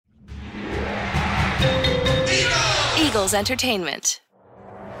Eagles Entertainment.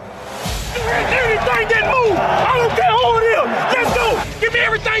 Anything that moves, I don't care who it is. Let's go. Give me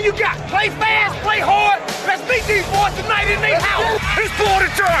everything you got. Play fast, play hard. Let's beat these boys tonight in their house. It's party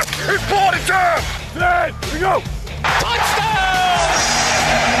time. It's party time. There we go. Touchdown!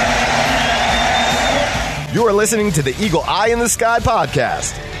 You're listening to the Eagle Eye in the Sky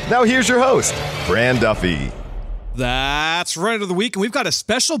podcast. Now here's your host, Fran Duffy. That's right of the week, and we've got a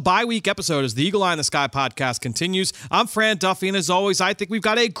special bye-week episode as the Eagle Eye in the Sky podcast continues. I'm Fran Duffy, and as always, I think we've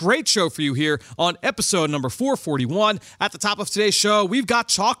got a great show for you here on episode number 441. At the top of today's show, we've got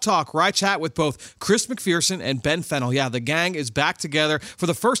Chalk Talk, where I chat with both Chris McPherson and Ben Fennell. Yeah, the gang is back together for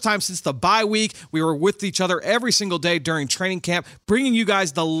the first time since the bye week. We were with each other every single day during training camp, bringing you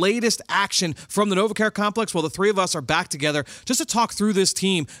guys the latest action from the NovaCare Complex. Well, the three of us are back together just to talk through this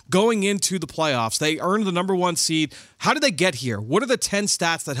team going into the playoffs. They earned the number one seed. How did they get here? What are the 10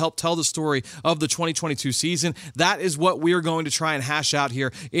 stats that help tell the story of the 2022 season? That is what we are going to try and hash out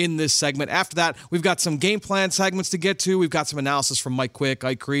here in this segment. After that, we've got some game plan segments to get to. We've got some analysis from Mike Quick,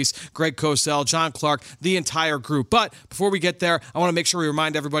 Ike Crease, Greg Cosell, John Clark, the entire group. But before we get there, I want to make sure we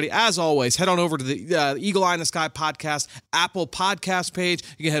remind everybody, as always, head on over to the Eagle Eye in the Sky podcast Apple podcast page.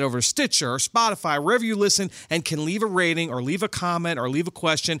 You can head over to Stitcher or Spotify, wherever you listen, and can leave a rating or leave a comment or leave a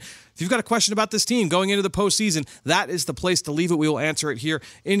question. If you've got a question about this team going into the postseason, that is the place to leave it. We will answer it here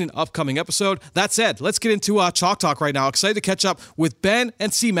in an upcoming episode. That said, let's get into Chalk Talk right now. Excited to catch up with Ben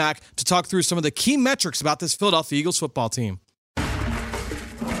and C-Mac to talk through some of the key metrics about this Philadelphia Eagles football team.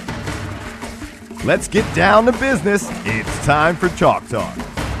 Let's get down to business. It's time for Chalk Talk.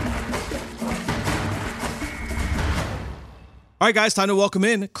 All right, guys, time to welcome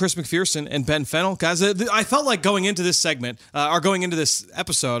in Chris McPherson and Ben Fennell. Guys, I felt like going into this segment, or going into this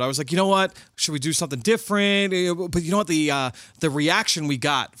episode, I was like, you know what? Should we do something different? But you know what? The reaction we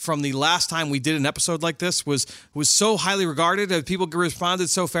got from the last time we did an episode like this was so highly regarded, and people responded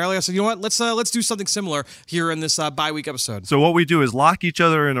so fairly. I said, you know what? Let's do something similar here in this bye-week episode. So what we do is lock each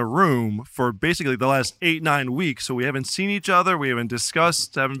other in a room for basically the last 8-9 weeks. So we haven't seen each other. We haven't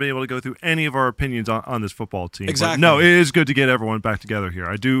discussed, haven't been able to go through any of our opinions on this football team. Exactly. But no, it is good to get everyone back together here.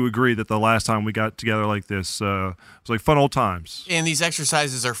 I do agree that the last time we got together like this was like fun old times. And these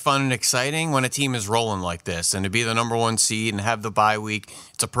exercises are fun and exciting when a team is rolling like this. And to be the number one seed and have the bye week,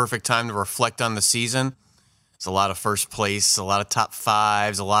 it's a perfect time to reflect on the season. It's a lot of first place, a lot of top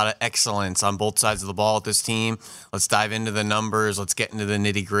fives, a lot of excellence on both sides of the ball with this team. Let's dive into the numbers. Let's get into the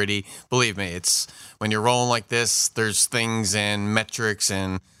nitty gritty. Believe me, it's when you're rolling like this, there's things and metrics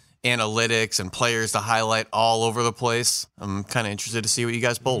and analytics and players to highlight all over the place. I'm kind of interested to see what you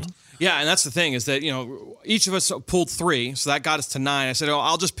guys pulled. Yeah, and that's the thing is that, each of us pulled 3, so that got us to 9. I said,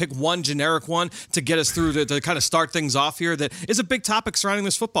 I'll just pick one generic one to get us through to kind of start things off here that is a big topic surrounding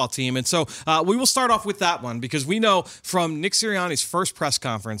this football team. And so we will start off with that one because we know from Nick Sirianni's first press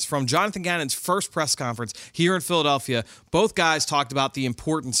conference, from Jonathan Gannon's first press conference here in Philadelphia, both guys talked about the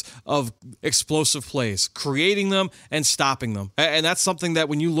importance of explosive plays, creating them and stopping them. And that's something that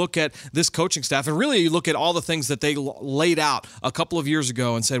when you look at this coaching staff, and really you look at all the things that they laid out a couple of years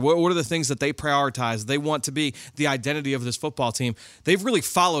ago and said, what are the things that they prioritize? They want to be the identity of this football team. They've really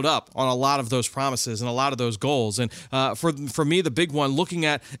followed up on a lot of those promises and a lot of those goals. And for me, the big one, looking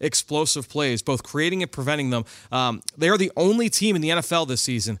at explosive plays, both creating and preventing them, they are the only team in the NFL this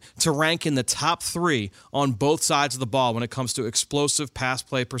season to rank in the top 3 on both sides of the ball when it comes to explosive pass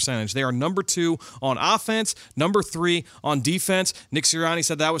play percentage. They are number 2 on offense, number 3 on defense. Nick Sirianni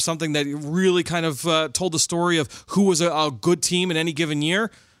said that was something that really kind of told the story of who was a good team in any given year.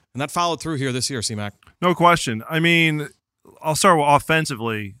 And that followed through here this year, C-Mac. No question. I mean, I'll start with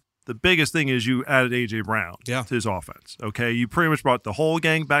offensively. The biggest thing is you added A.J. Brown to his offense, okay? You pretty much brought the whole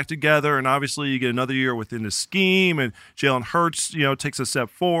gang back together, and obviously you get another year within the scheme, and Jalen Hurts, takes a step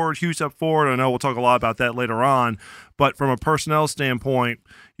forward, huge step forward. I know we'll talk a lot about that later on, but from a personnel standpoint,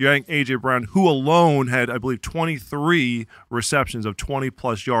 you're adding A.J. Brown, who alone had, I believe, 23 receptions of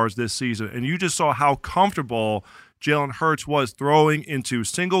 20-plus yards this season, and you just saw how comfortable Jalen Hurts was throwing into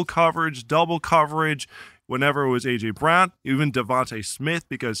single coverage, double coverage, whenever it was A.J. Brown, even Devontae Smith,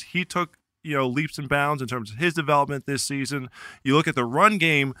 because he took leaps and bounds in terms of his development this season. You look at the run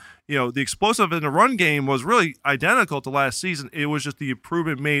game, the explosive in the run game was really identical to last season. It was just the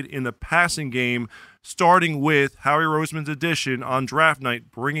improvement made in the passing game, starting with Howie Roseman's addition on draft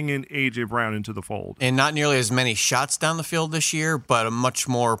night, bringing in A.J. Brown into the fold. And not nearly as many shots down the field this year, but a much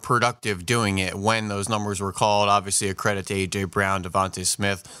more productive doing it when those numbers were called. Obviously, a credit to A.J. Brown, Devontae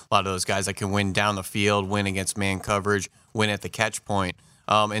Smith, a lot of those guys that can win down the field, win against man coverage, win at the catch point.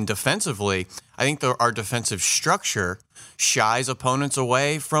 And defensively, I think our defensive structure shies opponents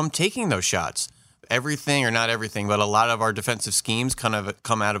away from taking those shots. everything, or not everything, but a lot of our defensive schemes kind of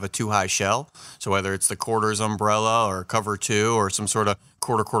come out of a too-high shell. So whether it's the quarters umbrella or cover two or some sort of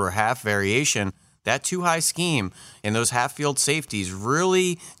quarter-half variation, that too-high scheme and those half-field safeties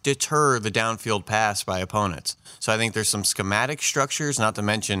really deter the downfield pass by opponents. So I think there's some schematic structures, not to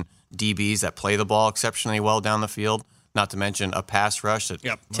mention DBs that play the ball exceptionally well down the field, not to mention a pass rush that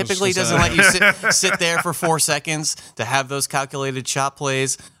typically doesn't let you sit there for 4 seconds to have those calculated shot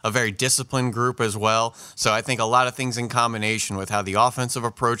plays, a very disciplined group as well. So I think a lot of things in combination with how the offensive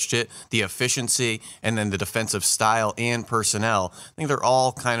approached it, the efficiency, and then the defensive style and personnel, I think they're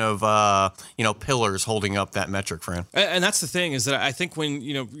all kind of pillars holding up that metric, Fran. And that's the thing, is that I think when,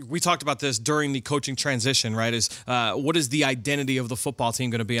 we talked about this during the coaching transition, right, is what is the identity of the football team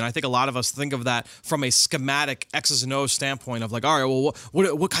going to be? And I think a lot of us think of that from a schematic X's and O's standpoint of like, all right,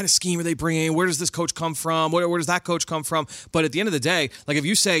 well, what kind of scheme are they bringing? Where does this coach come from? Where does that coach come from? But at the end of the day, like if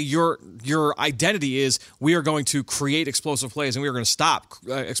you say your identity is we are going to create explosive plays and we are going to stop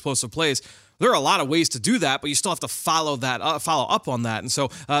explosive plays, there are a lot of ways to do that, but you still have to follow up on that. And so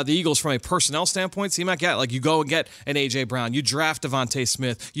the Eagles, from a personnel standpoint, like you go and get an A.J. Brown, you draft Devontae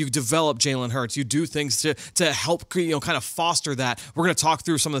Smith, you develop Jalen Hurts, you do things to help kind of foster that. We're going to talk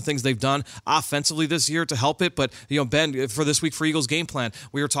through some of the things they've done offensively this year to help it. But Ben, for this week for Eagles game plan,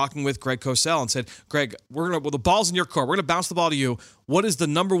 we were talking with Greg Cosell and said, Greg, the ball's in your court. We're going to bounce the ball to you. What is the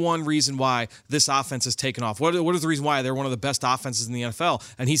number one reason why this offense has taken off? What is the reason why they're one of the best offenses in the NFL?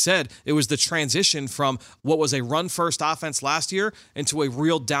 And he said it was the transition from what was a run-first offense last year into a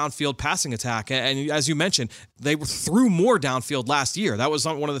real downfield passing attack. And as you mentioned, they threw more downfield last year. That was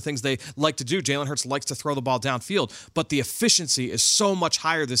one of the things they like to do. Jalen Hurts likes to throw the ball downfield, but the efficiency is so much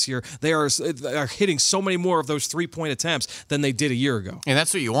higher this year. They are hitting so many more of those three-point attempts than they did a year ago. And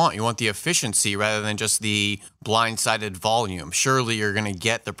that's what you want. You want the efficiency rather than just the blindsided volume. Surely you're going to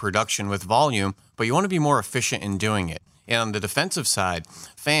get the production with volume, but you want to be more efficient in doing it. And on the defensive side,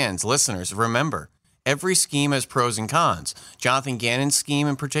 fans, listeners, remember, every scheme has pros and cons. Jonathan Gannon's scheme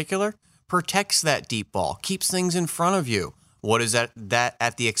in particular protects that deep ball, keeps things in front of you. What is that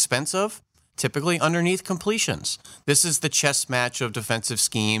at the expense of? Typically underneath completions. This is the chess match of defensive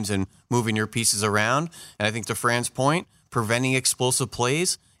schemes and moving your pieces around. And I think to Fran's point, preventing explosive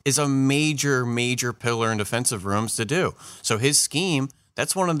plays is a major, major pillar in defensive rooms to do. So his scheme,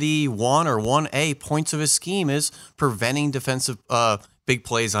 that's one of the 1 or 1A points of his scheme, is preventing defensive big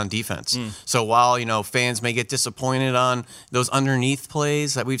plays on defense. So while, fans may get disappointed on those underneath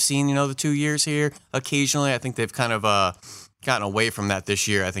plays that we've seen, the 2 years here, occasionally I think they've kind of gotten away from that this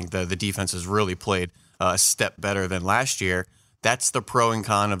year. I think the defense has really played a step better than last year. That's the pro and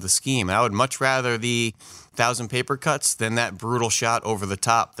con of the scheme. I would much rather the 1,000 paper cuts than that brutal shot over the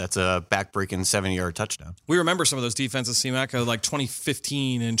top that's a back-breaking 70-yard touchdown. We remember some of those defenses, C-Mac, like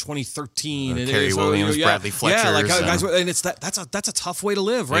 2015 and 2013. Kerry Williams, Bradley Fletcher. Guys, and that's a tough way to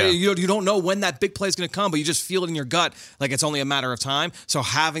live, right? Yeah. You don't know when that big play is going to come, but you just feel it in your gut like it's only a matter of time. So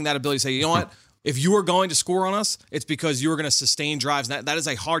having that ability to say, you know what? If you are going to score on us, it's because you are going to sustain drives. That is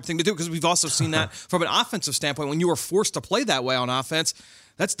a hard thing to do, because we've also seen that from an offensive standpoint. When you are forced to play that way on offense,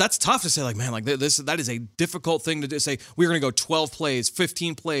 that's tough to say, like, man, like that is a difficult thing to do. Say we're going to go 12 plays,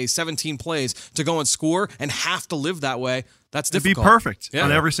 15 plays, 17 plays to go and score and have to live that way. That's difficult. To be perfect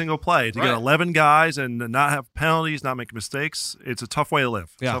on every single play. To get 11 guys and not have penalties, not make mistakes, it's a tough way to live.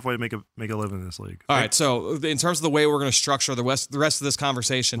 Yeah. Tough way to make a living in this league. All right, so in terms of the way we're going to structure the rest of this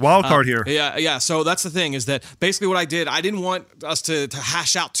conversation. Wild card here. Yeah. So that's the thing, is that basically what I didn't want us to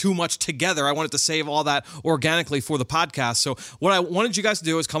hash out too much together. I wanted to save all that organically for the podcast. So what I wanted you guys to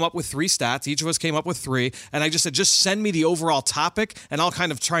do is come up with 3 stats. Each of us came up with 3. And I just said, just send me the overall topic, and I'll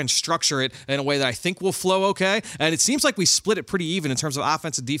kind of try and structure it in a way that I think will flow okay. And it seems like we split it pretty even in terms of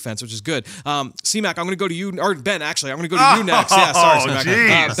offense and defense, which is good. C-Mac, I'm going to go to you, or Ben, actually, I'm going to go to you next. Yeah, sorry,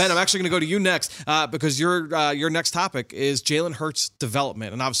 C-Mac. Ben, I'm actually going to go to you next because your next topic is Jalen Hurts'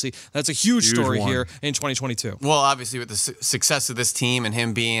 development. And obviously, that's a huge story here in 2022. Well, obviously, with the success of this team and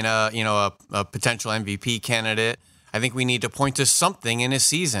him being a potential MVP candidate, I think we need to point to something in his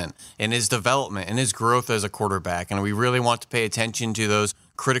season, in his development, in his growth as a quarterback. And we really want to pay attention to those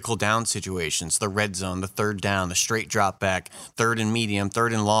critical down situations, the red zone, the third down, the straight drop back, 3rd and medium,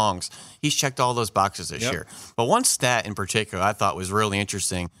 3rd and longs. He's checked all those boxes this year. But one stat in particular I thought was really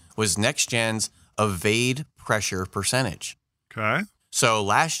interesting was Next Gen's evade pressure percentage. Okay. So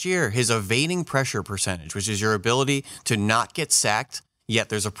last year, his evading pressure percentage, which is your ability to not get sacked, yet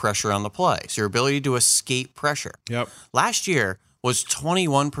there's a pressure on the play. So your ability to escape pressure. Last year was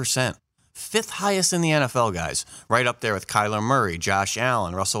 21%. 5th highest in the NFL, guys. Right up there with Kyler Murray, Josh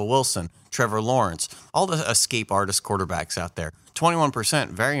Allen, Russell Wilson, Trevor Lawrence, all the escape artist quarterbacks out there. 21%,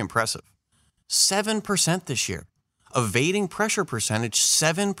 very impressive. 7% this year. Evading pressure percentage,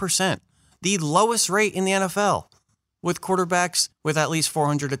 7%. The lowest rate in the NFL with quarterbacks with at least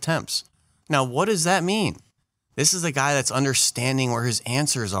 400 attempts. Now, what does that mean? This is a guy that's understanding where his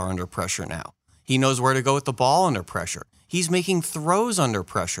answers are under pressure now. He knows where to go with the ball under pressure. He's making throws under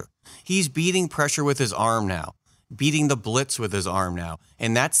pressure. He's beating pressure with his arm now, beating the blitz with his arm now.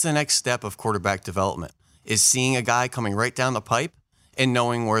 And that's the next step of quarterback development, is seeing a guy coming right down the pipe and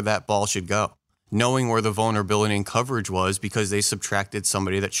knowing where that ball should go, knowing where the vulnerability in coverage was because they subtracted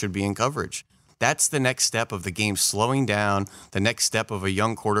somebody that should be in coverage. That's the next step of the game slowing down, the next step of a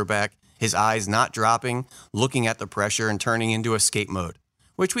young quarterback, his eyes not dropping, looking at the pressure and turning into escape mode,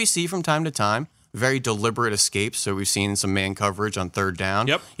 which we see from time to time. Very deliberate escapes. So we've seen some man coverage on third down.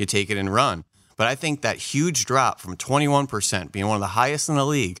 Yep. You take it and run. But I think that huge drop from 21%, being one of the highest in the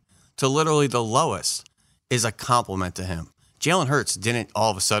league, to literally the lowest, is a compliment to him. Jalen Hurts didn't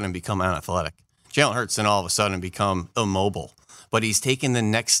all of a sudden become unathletic. Jalen Hurts didn't all of a sudden become immobile. But he's taken the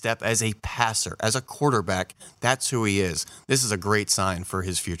next step as a passer, as a quarterback. That's who he is. This is a great sign for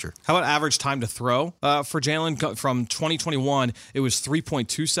his future. How about average time to throw for Jalen? From 2021, it was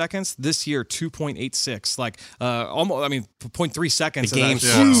 3.2 seconds. This year, 2.86. Like almost, 0.3 seconds. The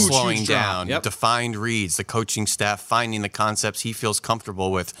game's slowing down. Yep. Defined reads, the coaching staff finding the concepts he feels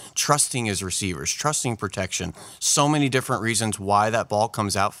comfortable with, trusting his receivers, trusting protection. So many different reasons why that ball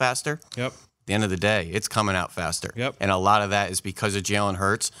comes out faster. Yep. At the end of the day, it's coming out faster. Yep. And a lot of that is because of Jalen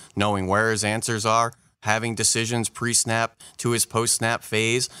Hurts, knowing where his answers are, having decisions pre-snap to his post-snap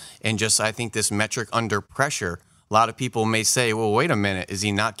phase, and just, I think, this metric under pressure. A lot of people may say, well, wait a minute, is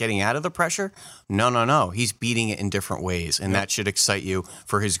he not getting out of the pressure? No. He's beating it in different ways, and that should excite you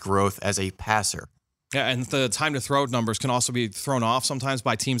for his growth as a passer. Yeah, and the time to throw numbers can also be thrown off sometimes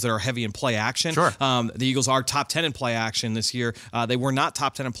by teams that are heavy in play action. Sure. The Eagles are top 10 in play action this year. They were not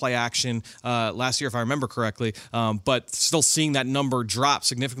top 10 in play action last year, if I remember correctly, but still seeing that number drop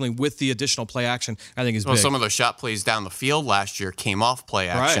significantly with the additional play action, I think is big. Some of those shot plays down the field last year came off play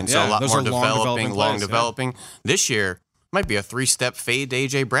action, right, so a lot those more are long developing. This year might be a 3-step fade to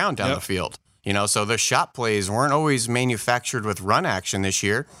A.J. Brown down the field. So the shot plays weren't always manufactured with run action this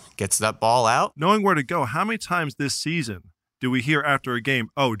year. Gets that ball out. Knowing where to go, how many times this season do we hear after a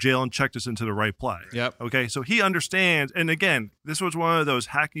game, oh, Jalen checked us into the right play? Yep. Okay, so he understands. And again, this was one of those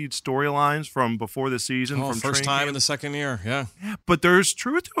hacky storylines from before the season. From first time in the second year, yeah. But there's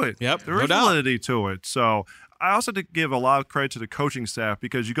truth to it. Yep, there is validity to it. So I also have to give a lot of credit to the coaching staff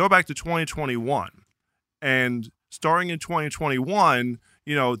because you go back to 2021, and starting in 2021,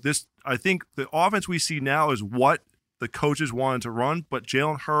 I think the offense we see now is what the coaches wanted to run, but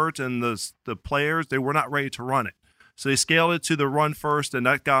Jalen Hurts and the players, they were not ready to run it. So they scaled it to the run first, and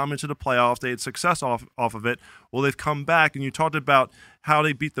that got them into the playoffs. They had success off of it. Well, they've come back, and you talked about how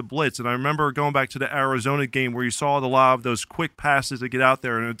they beat the blitz. And I remember going back to the Arizona game where you saw a lot of those quick passes to get out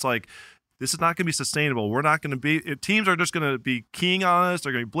there, and it's like, this is not going to be sustainable. We're not going to be – teams are just going to be keying on us.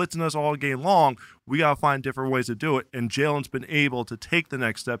 They're going to be blitzing us all game long. We got to find different ways to do it, and Jalen's been able to take the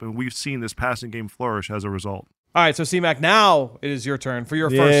next step, and we've seen this passing game flourish as a result. All right, so C-Mac, now it is your turn for your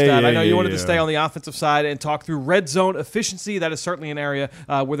first stat. I know you wanted to stay on the offensive side and talk through red zone efficiency. That is certainly an area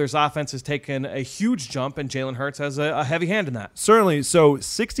where their offense has taken a huge jump, and Jalen Hurts has a heavy hand in that. Certainly. So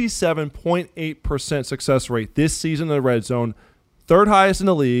 67.8% success rate this season in the red zone, third highest in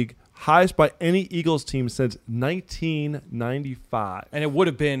the league. Highest by any Eagles team since 1995. And it would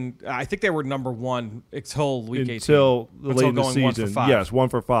have been, I think they were number one until week 18. Until late in the season. 1 for 5. Yes, 1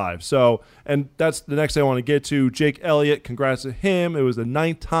 for 5. So, and that's the next thing I want to get to. Jake Elliott, congrats to him. It was the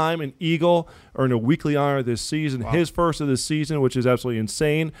 9th time an Eagle earned a weekly honor this season. Wow. His first of the season, which is absolutely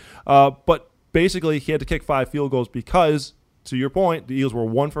insane. But basically, he had to kick 5 field goals because, to your point, the Eagles were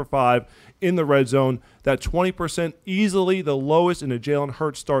 1 for 5 in the red zone. That 20%, easily the lowest in a Jalen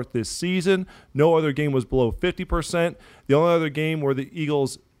Hurts start this season. No other game was below 50%. The only other game where the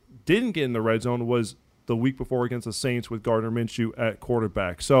Eagles didn't get in the red zone was the week before against the Saints with Gardner Minshew at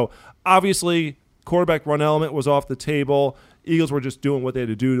quarterback. So obviously, quarterback run element was off the table. Eagles were just doing what they had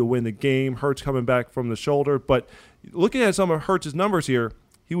to do to win the game. Hurts coming back from the shoulder. But looking at some of Hurts' numbers here,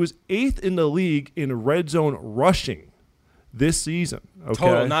 he was 8th in the league in red zone rushing this season. Okay?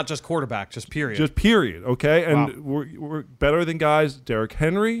 Total, not just quarterback, just period. Just period, okay? And wow. we're better than guys Derrick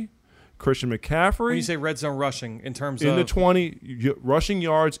Henry, Christian McCaffrey. When you say red zone rushing, in terms in of the 20 rushing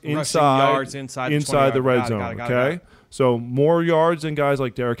yards inside the red zone, okay? So more yards than guys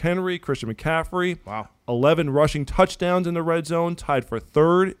like Derrick Henry, Christian McCaffrey. Wow. 11 rushing touchdowns in the red zone, tied for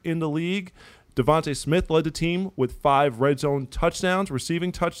 3rd in the league. Devontae Smith led the team with 5 red zone touchdowns,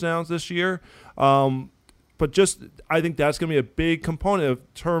 receiving touchdowns this year. But just I think that's going to be a big component in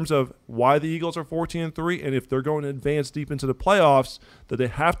terms of why the Eagles are 14-3, and if they're going to advance deep into the playoffs, that they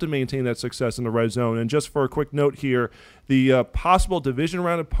have to maintain that success in the red zone. And just for a quick note here, the possible division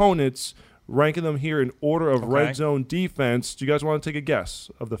round opponents, ranking them here in order of red zone defense. Do you guys want to take a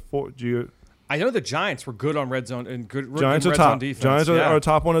guess of the four? I know the Giants were good on red zone and good Giants red are top. zone defense. Giants are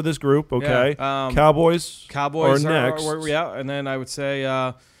top one of this group. Okay, Cowboys are next. And then I would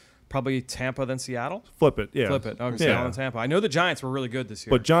say probably Tampa, then Seattle. Flip it, yeah. Seattle and Tampa. I know the Giants were really good this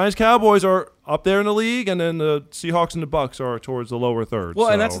year. But Giants, Cowboys are up there in the league, and then the Seahawks and the Bucks are towards the lower third. Well,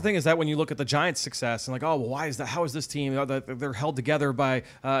 and that's the thing is that when you look at the Giants' success and like, oh, well, why is that? How is this team? They're held together by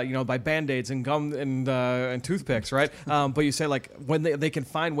by Band-Aids and gum and toothpicks, right? But you say like when they can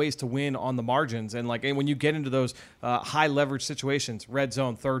find ways to win on the margins, and when you get into those high leverage situations, red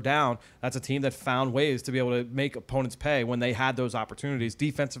zone, third down, that's a team that found ways to be able to make opponents pay when they had those opportunities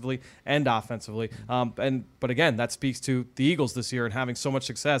defensively and offensively. But again, that speaks to the Eagles this year and having so much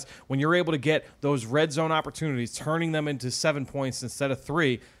success. When you're able to get those red zone opportunities, turning them into 7 points instead of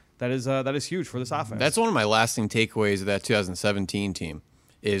 3, that is huge for this offense. That's one of my lasting takeaways of that 2017 team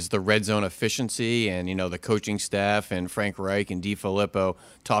is the red zone efficiency and, the coaching staff and Frank Reich and DiFilippo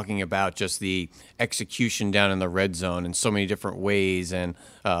talking about just the execution down in the red zone in so many different ways and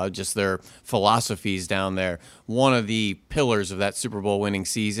just their philosophies down there. One of the pillars of that Super Bowl winning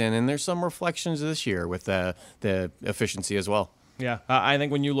season, and there's some reflections this year with the efficiency as well. Yeah, I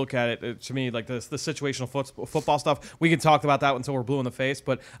think when you look at it, to me, like the situational football stuff, we can talk about that until we're blue in the face,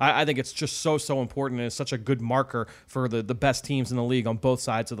 but I think it's just so important, and it's such a good marker for the best teams in the league on both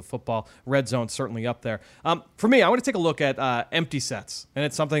sides of the football. Red zone certainly up there. For me, I want to take a look at empty sets, and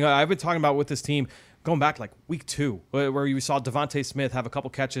it's something I've been talking about with this team going back like week 2, where you saw Devontae Smith have a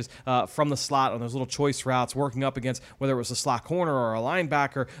couple catches from the slot on those little choice routes, working up against whether it was a slot corner or a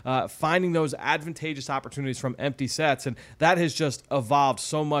linebacker, finding those advantageous opportunities from empty sets. And that has just evolved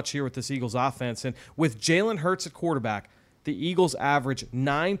so much here with this Eagles offense. And with Jalen Hurts at quarterback, the Eagles average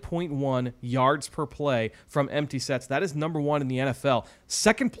 9.1 yards per play from empty sets. That is number 1 in the NFL.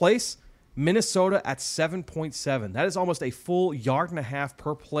 Second place, Minnesota at 7.7. That is almost a full 1.5 yards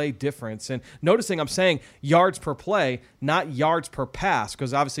per play difference. And noticing I'm saying yards per play, not yards per pass,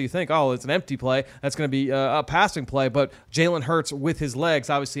 because obviously you think, oh, it's an empty play. That's going to be a passing play. But Jalen Hurts with his legs,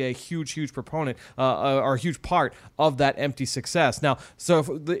 obviously a huge proponent or a huge part of that empty success. Now, so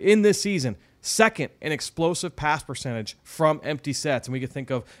in this season, second in explosive pass percentage from empty sets. And we could think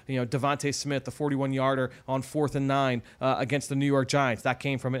of, Devontae Smith, the 41-yarder on 4th and 9 against the New York Giants. That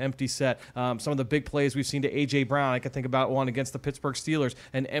came from an empty set. Some of the big plays we've seen to A.J. Brown. I could think about one against the Pittsburgh Steelers,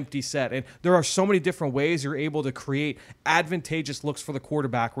 an empty set. And there are so many different ways you're able to create advantageous looks for the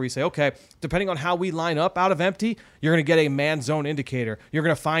quarterback where you say, okay, depending on how we line up out of empty, you're going to get a man zone indicator. You're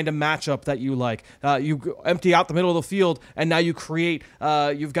going to find a matchup that you like. You empty out the middle of the field, and now you create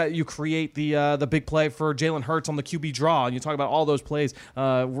the big play for Jalen Hurts on the QB draw, and you talk about all those plays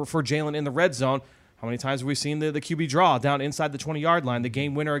for Jalen in the red zone. How many times have we seen the QB draw down inside the 20-yard line, the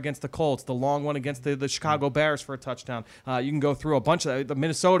game winner against the Colts, the long one against the Chicago Bears for a touchdown? You can go through a bunch of the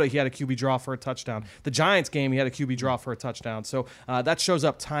Minnesota, he had a QB draw for a touchdown. The Giants game, he had a QB draw for a touchdown. So that shows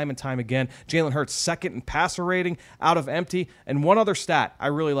up time and time again. Jalen Hurts second in passer rating out of empty. And one other stat I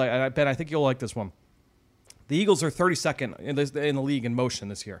really like, Ben, I think you'll like this one. The Eagles are 32nd in the league in motion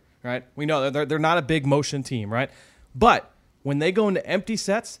this year, right? We know they're not a big motion team, right? But when they go into empty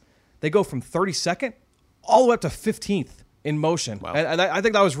sets, they go from 32nd all the way up to 15th in motion. Wow. And I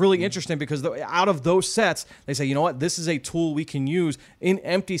think that was really interesting because out of those sets, they say, you know what, this is a tool we can use in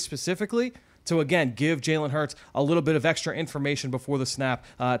empty specifically to, again, give Jalen Hurts a little bit of extra information before the snap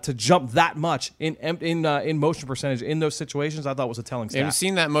to jump that much in motion percentage in those situations. I thought was a telling stat. And we've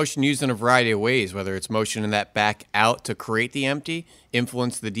seen that motion used in a variety of ways, whether it's motion in that back out to create the empty,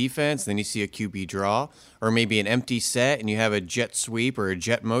 influence the defense, then you see a QB draw, or maybe an empty set and you have a jet sweep or a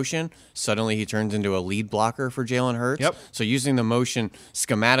jet motion. Suddenly he turns into a lead blocker for Jalen Hurts. Yep. So using the motion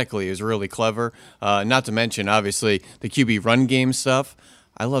schematically is really clever. Not to mention, obviously, the QB run game stuff.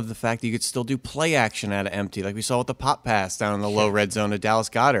 I love the fact that you could still do play action out of empty, like we saw with the pop pass down in the low red zone to Dallas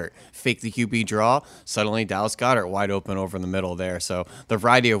Goedert. Fake the QB draw, suddenly Dallas Goedert wide open over in the middle there. So the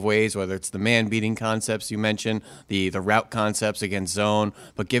variety of ways, whether it's the man-beating concepts you mentioned, the route concepts against zone,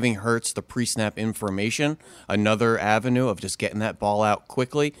 but giving Hurts the pre-snap information, another avenue of just getting that ball out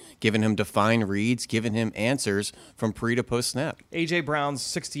quickly, giving him defined reads, giving him answers from pre to post snap. A.J. Brown's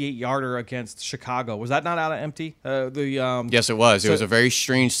 68-yarder against Chicago, was that not out of empty? Yes, it was. It was a very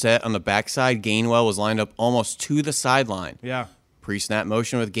strange set on the backside. Gainwell was lined up almost to the sideline. Yeah. Pre-snap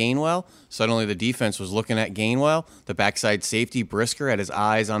motion with Gainwell. Suddenly the defense was looking at Gainwell. The backside safety, Brisker, had his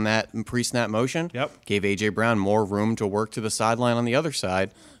eyes on that pre-snap motion. Yep. Gave A.J. Brown more room to work to the sideline on the other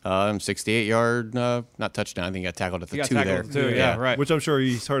side. 68-yard, not touchdown. I think he got tackled at the 2 there. At the 2, yeah, right. Which I'm sure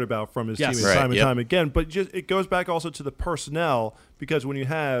he's heard about from his Yes. teammates Right, time and yep. time again. But just it goes back also to the personnel, because when you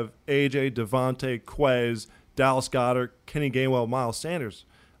have A.J., Devontae, Quez, Dallas Goedert, Kenny Gainwell, Miles Sanders,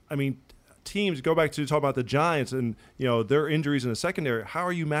 I mean, teams go back to talk about the Giants and their injuries in the secondary. How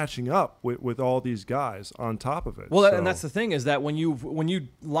are you matching up with all these guys on top of it? Well, and that's the thing, is that when you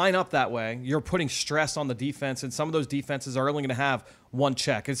line up that way, you're putting stress on the defense, and some of those defenses are only going to have one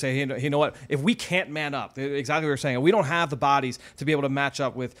check and say, hey, you know what? If we can't man up, exactly what you're saying, we don't have the bodies to be able to match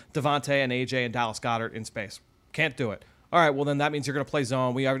up with Devontae and AJ and Dallas Goedert in space. Can't do it. All right, well, then that means you're going to play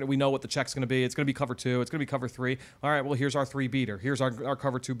zone. We know what the check's going to be. It's going to be cover 2. It's going to be cover 3. All right, well, here's our 3 beater. Here's our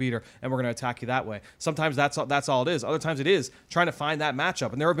cover 2 beater, and we're going to attack you that way. Sometimes that's all it is. Other times it is trying to find that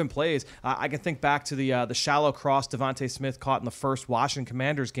matchup. And there have been plays. I can think back to the shallow cross Devontae Smith caught in the first Washington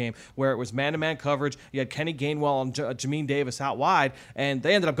Commanders game, where it was man-to-man coverage. You had Kenny Gainwell and Jamin Davis out wide, and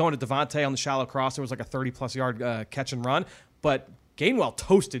they ended up going to Devontae on the shallow cross. It was like a 30-plus yard catch and run, but Gainwell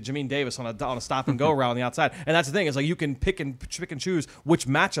toasted Jamin Davis on a stop and go route on the outside, and that's the thing, is like you can pick and choose which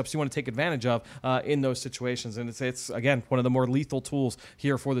matchups you want to take advantage of in those situations, and it's again one of the more lethal tools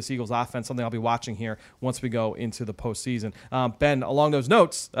here for this Eagles offense. Something I'll be watching here once we go into the postseason. Ben, along those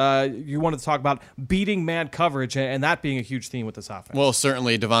notes, you wanted to talk about beating man coverage and that being a huge theme with this offense. Well,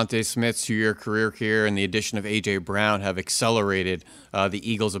 certainly Devontae Smith's 2-year career here and the addition of A.J. Brown have accelerated the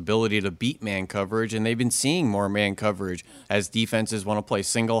Eagles' ability to beat man coverage, and they've been seeing more man coverage as defenses want to play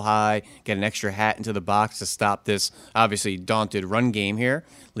single high, get an extra hat into the box to stop this obviously daunted run game here.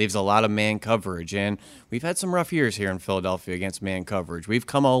 Leaves a lot of man coverage, and we've had some rough years here in Philadelphia against man coverage. We've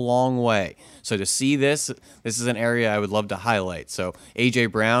come a long way. So to see this is an area I would love to highlight. So A.J.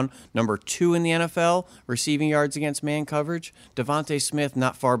 Brown, number 2 in the NFL, receiving yards against man coverage. Devontae Smith,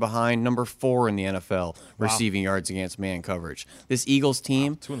 not far behind, number 4 in the NFL, receiving yards against man coverage. This Eagles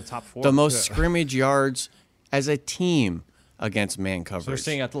team, 2 in the top 4. the most scrimmage yards as a team against man coverage. So they're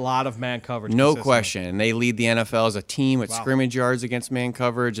seeing a lot of man coverage. No question. And they lead the NFL as a team with scrimmage yards against man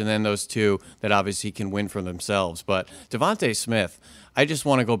coverage, and then those 2 that obviously can win for themselves. But Devontae Smith, I just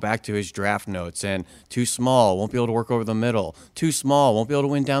want to go back to his draft notes. And too small, won't be able to work over the middle. Too small, won't be able to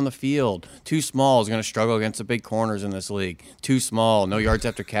win down the field. Too small is going to struggle against the big corners in this league. Too small, no yards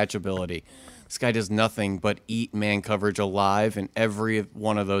after catch ability. This guy does nothing but eat man coverage alive in every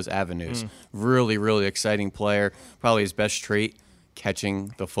one of those avenues. Really, really exciting player. Probably his best trait,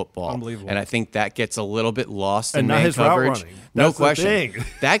 catching the football. Unbelievable. And I think that gets a little bit lost in not man his route coverage. running. No That's the question. thing.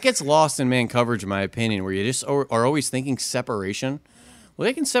 That gets lost in man coverage, in my opinion, where you just are always thinking separation. Well,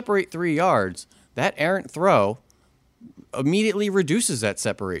 they can separate 3 yards. That errant throw immediately reduces that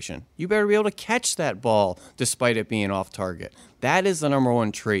separation. You better be able to catch that ball despite it being off target. That is the number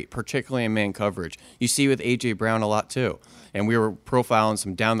 1 trait, particularly in man coverage. You see with A.J. Brown a lot too. And we were profiling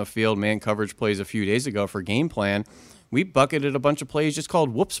some down the field man coverage plays a few days ago for game plan. We bucketed a bunch of plays just called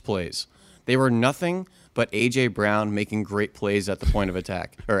whoops plays. They were nothing but A.J. Brown making great plays at the point of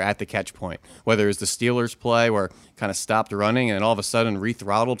attack, or at the catch point. Whether it was the Steelers play where kind of stopped running and all of a sudden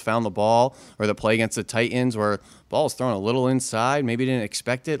re-throttled, found the ball, or the play against the Titans where the ball was thrown a little inside, maybe didn't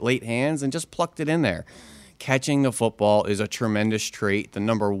expect it, late hands, and just plucked it in there. Catching the football is a tremendous trait, the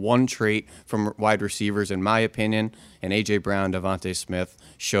number 1 trait from wide receivers, in my opinion, and A.J. Brown, Devontae Smith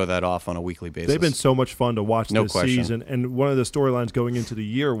show that off on a weekly basis. They've been so much fun to watch this season, and one of the storylines going into the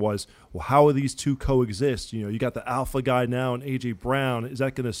year was, well, how will these 2 coexist? You got the alpha guy now and A.J. Brown. Is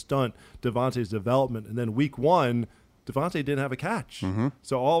that going to stunt Devontae's development? And then week 1, Devontae didn't have a catch.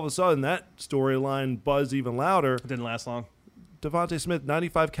 So all of a sudden, that storyline buzzed even louder. It didn't last long. Devontae Smith,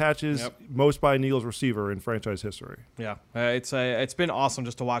 95 catches, most by an Eagles receiver in franchise history. Yeah, it's been awesome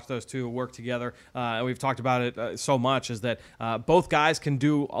just to watch those 2 work together. And we've talked about it so much, is that both guys can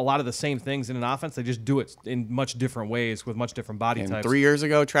do a lot of the same things in an offense. They just do it in much different ways with much different body types. 3 years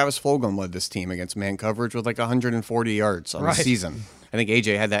ago, Travis Fulgham led this team against man coverage with like 140 yards on the season. I think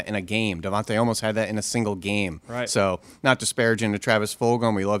A.J. had that in a game. Devontae almost had that in a single game. Right. So not disparaging to Travis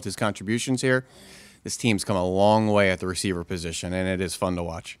Fulgham. We loved his contributions here. This team's come a long way at the receiver position, and it is fun to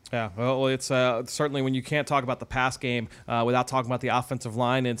watch. Yeah, well, it's certainly when you can't talk about the pass game without talking about the offensive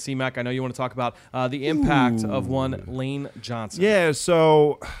line. And C-Mac, I know you want to talk about the impact of one Lane Johnson. Yeah,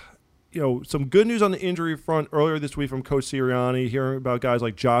 so some good news on the injury front earlier this week from Coach Sirianni, hearing about guys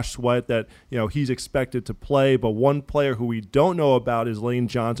like Josh Sweat that, he's expected to play. But one player who we don't know about is Lane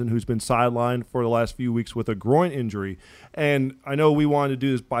Johnson, who's been sidelined for the last few weeks with a groin injury. And I know we wanted to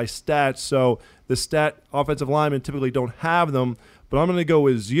do this by stats, so the offensive linemen typically don't have them, but I'm going to go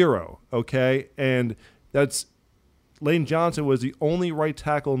with 0, okay? And that's Lane Johnson was the only right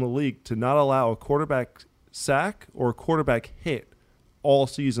tackle in the league to not allow a quarterback sack or a quarterback hit all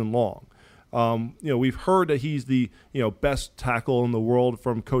season long. We've heard that he's the best tackle in the world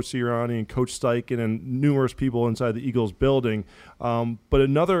from Coach Sirianni and Coach Steichen and numerous people inside the Eagles building. But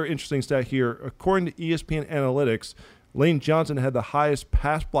another interesting stat here, according to ESPN Analytics, Lane Johnson had the highest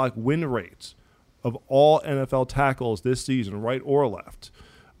pass block win rates of all NFL tackles this season, right or left.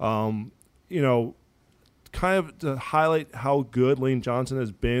 Kind of to highlight how good Lane Johnson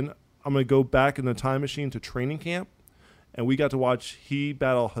has been, I'm going to go back in the time machine to training camp. And we got to watch he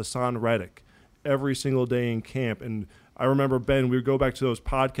battle Hassan Reddick every single day in camp. And I remember, Ben, we would go back to those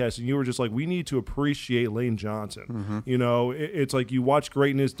podcasts, and you were just like, we need to appreciate Lane Johnson. Mm-hmm. It's like you watch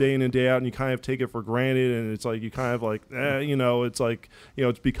greatness day in and day out, and you kind of take it for granted. And it's like you kind of like, it's like,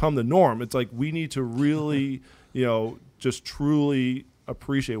 it's become the norm. It's like we need to really, just truly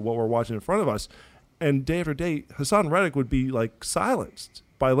appreciate what we're watching in front of us. And day after day, Hassan Reddick would be like silenced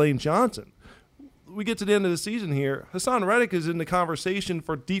by Lane Johnson. We get to the end of the season here, Hassan Reddick is in the conversation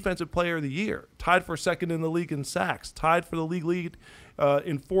for Defensive Player of the Year, tied for second in the league in sacks, tied for the league lead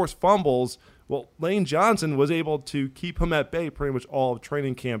in forced fumbles. Well, Lane Johnson was able to keep him at bay pretty much all of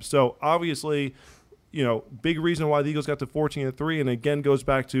training camp. So obviously, big reason why the Eagles got to 14-3, and again goes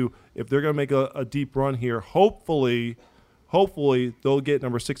back to if they're going to make a deep run here, hopefully they'll get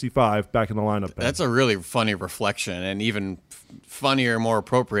number 65 back in the lineup. Ben. That's a really funny reflection, and even funnier, more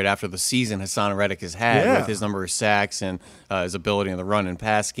appropriate after the season Hassan Reddick has had with his number of sacks and his ability in the run and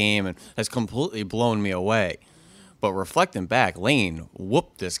pass game, and has completely blown me away. But reflecting back, Lane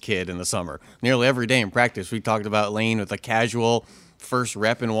whooped this kid in the summer. Nearly every day in practice, we talked about Lane with a casual first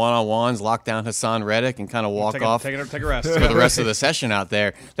rep in one-on-ones, lock down Hassan Reddick, and kind of walk off take a rest for the rest of the session out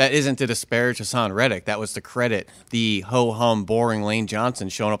there. That isn't to disparage Hassan Reddick. That was to credit the ho-hum, boring Lane Johnson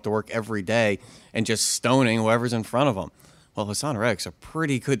showing up to work every day and just stoning whoever's in front of him. Well, Hassan Reddick's a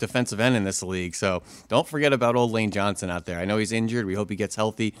pretty good defensive end in this league, so don't forget about old Lane Johnson out there. I know he's injured. We hope he gets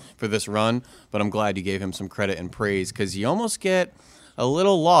healthy for this run, but I'm glad you gave him some credit and praise because you almost get a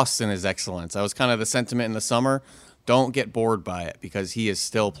little lost in his excellence. That was kind of the sentiment in the summer. Don't get bored by it because he is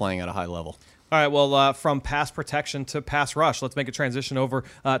still playing at a high level. All right, well, from pass protection to pass rush, let's make a transition over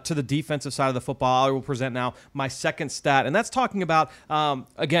to the defensive side of the football. I will present now my second stat, and that's talking about,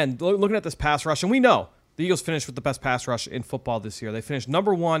 again, looking at this pass rush, and we know the Eagles finished with the best pass rush in football this year. They finished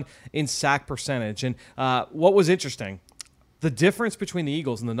number 1 in sack percentage, and what was interesting, the difference between the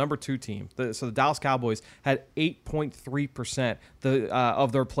Eagles and the number 2 team, so the Dallas Cowboys had 8.3%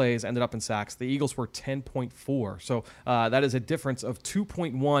 of their plays ended up in sacks. The Eagles were 10.4%. So that is a difference of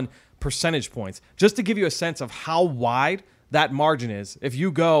 2.1 percentage points. Just to give you a sense of how wide that margin is, if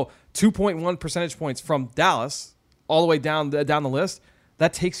you go 2.1 percentage points from Dallas all the way down the list,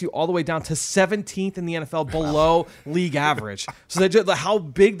 that takes you all the way down to 17th in the NFL, below league average. So just how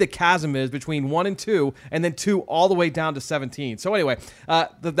big the chasm is between 1 and 2, and then 2 all the way down to 17. So anyway,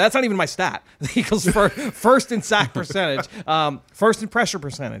 that's not even my stat. The Eagles first in sack percentage, first in pressure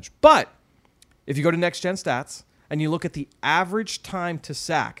percentage. But if you go to Next Gen Stats and you look at the average time to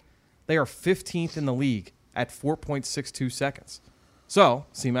sack, they are 15th in the league at 4.62 seconds. So,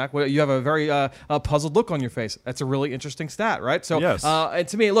 C-Mac, you have a very puzzled look on your face. That's a really interesting stat, right? So, yes. And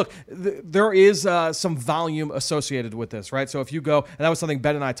to me, look, there is some volume associated with this, right? So if you go, and that was something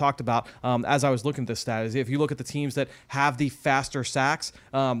Ben and I talked about as I was looking at this stat, is if you look at the teams that have the faster sacks,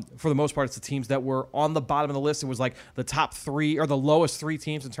 for the most part, it's the teams that were on the bottom of the list. It was like the top 3 or the lowest 3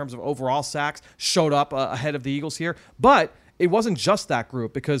 teams in terms of overall sacks showed up ahead of the Eagles here. But it wasn't just that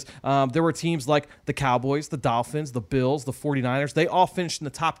group because there were teams like the Cowboys, the Dolphins, the Bills, the 49ers. They all finished in the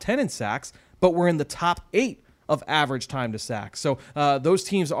top 10 in sacks, but were in the top 8 of average time to sack. So those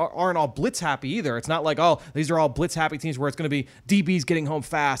teams aren't all blitz happy either. It's not like, oh, these are all blitz happy teams where it's going to be DBs getting home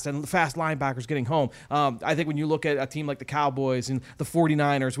fast and fast linebackers getting home. I think when you look at a team like the Cowboys and the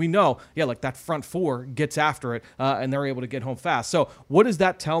 49ers, we know, like that front 4 gets after it and they're able to get home fast. So what does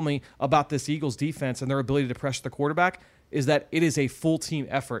that tell me about this Eagles defense and their ability to pressure the quarterback? is that it is a full team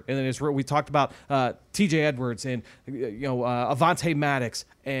effort. And then we talked about T.J. Edwards and Avonte Maddox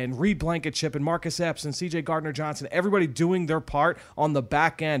and Reed Blankenship and Marcus Epps and C.J. Gardner-Johnson, everybody doing their part on the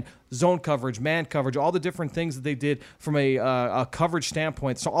back end, zone coverage, man coverage, all the different things that they did from a coverage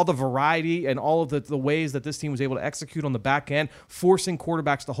standpoint. So all the variety and all of the ways that this team was able to execute on the back end, forcing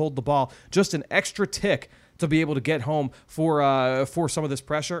quarterbacks to hold the ball, just an extra tick to be able to get home for some of this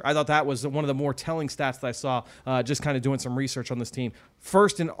pressure. I thought that was one of the more telling stats that I saw just kind of doing some research on this team.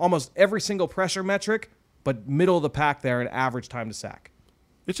 First in almost every single pressure metric, but middle of the pack there in average time to sack.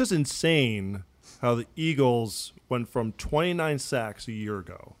 It's just insane how the Eagles went from 29 sacks a year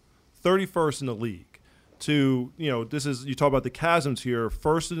ago, 31st in the league, to, you talk about the chasms here.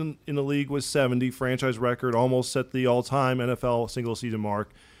 First in the league was 70, franchise record, almost set the all-time NFL single-season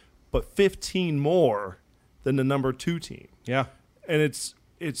mark, but 15 more than the number 2 team. Yeah. And it's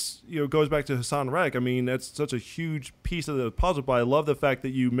goes back to Hassan Reddick. I mean, that's such a huge piece of the puzzle, but I love the fact that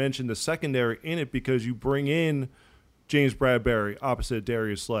you mentioned the secondary in it, because you bring in James Bradberry opposite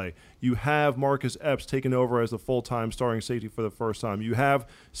Darius Slay. You have Marcus Epps taking over as the full-time starting safety for the first time. You have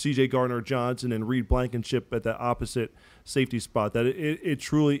C.J. Gardner-Johnson and Reed Blankenship at the opposite safety spot. That it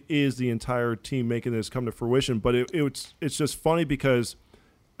truly is the entire team making this come to fruition. But it's just funny because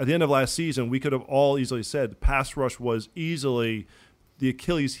at the end of last season, we could have all easily said the pass rush was easily the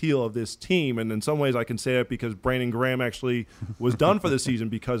Achilles heel of this team. And in some ways I can say it because Brandon Graham actually was done for the season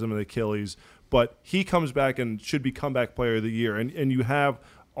because of an Achilles. But he comes back and should be comeback player of the year. And you have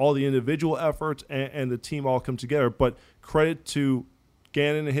all the individual efforts and the team all come together. But credit to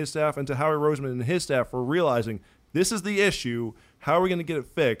Gannon and his staff and to Howie Roseman and his staff for realizing this is the issue. How are we going to get it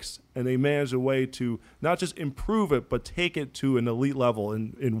fixed? And they managed a way to not just improve it, but take it to an elite level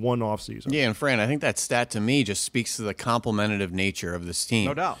in one offseason. Yeah, and Fran, I think that stat to me just speaks to the complementative nature of this team.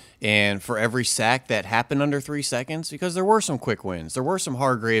 No doubt. And for every sack that happened under 3 seconds, because there were some quick wins. There were some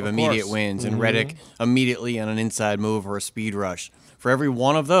Hargrave immediate wins and Reddick immediately on an inside move or a speed rush. For every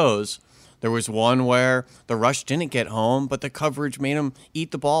one of those, there was one where the rush didn't get home, but the coverage made him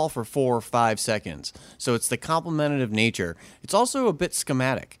eat the ball for 4 or 5 seconds. So it's the complementative nature. It's also a bit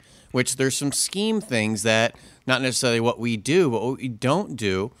schematic, which there's some scheme things that, not necessarily what we do, but what we don't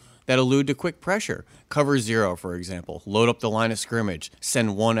do, that allude to quick pressure. Cover 0, for example. Load up the line of scrimmage.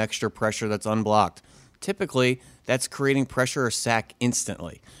 Send 1 extra pressure that's unblocked. Typically, that's creating pressure or sack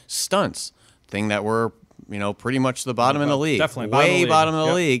instantly. Stunts, thing that we're pretty much the bottom of the league. Definitely. Way bottom of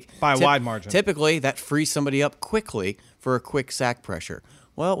the league. By a wide margin. Typically, that frees somebody up quickly for a quick sack pressure.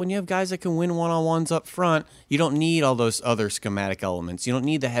 Well, when you have guys that can win one-on-ones up front, you don't need all those other schematic elements. You don't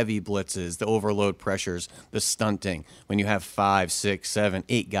need the heavy blitzes, the overload pressures, the stunting. When you have 5, 6, 7,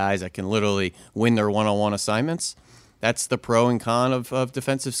 8 guys that can literally win their one-on-one assignments, that's the pro and con of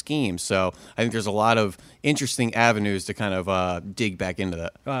defensive schemes. So I think there's a lot of interesting avenues to kind of dig back into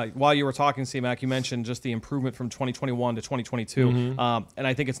that. While you were talking, C-Mac, you mentioned just the improvement from 2021 to 2022. And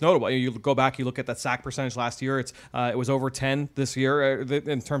I think it's notable. You go back, you look at that sack percentage last year. It was over 10 this year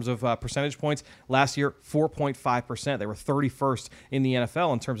in terms of percentage points. Last year, 4.5%. They were 31st in the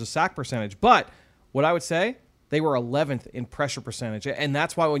NFL in terms of sack percentage. But what I would say, they were 11th in pressure percentage. And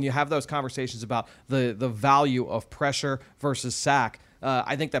that's why when you have those conversations about the value of pressure versus sack,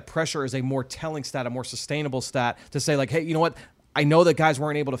 I think that pressure is a more telling stat, a more sustainable stat to say, like, hey, you know what? I know that guys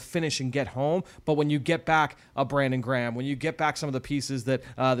weren't able to finish and get home, but when you get back a Brandon Graham, when you get back some of the pieces that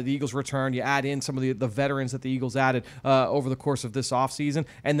the Eagles return, you add in some of the veterans that the Eagles added over the course of this offseason,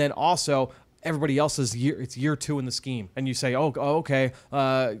 and then also everybody else's year 2 in the scheme, and you say, okay,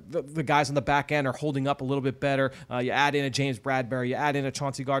 the guys on the back end are holding up a little bit better. You add in a James Bradberry, you add in a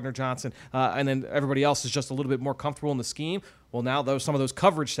Chauncey Gardner-Johnson, and then everybody else is just a little bit more comfortable in the scheme. Well, now some of those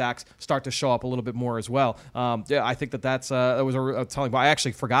coverage sacks start to show up a little bit more as well. I think that was a telling. But I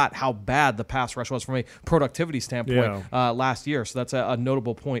actually forgot how bad the pass rush was from a productivity standpoint last year. So that's a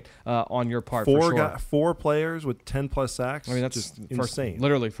notable point on your part. For sure. 4 players with 10+ sacks. I mean, that's just insane.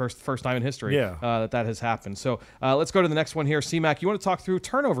 Literally first time in history that has happened. So let's go to the next one here. C-Mac, you want to talk through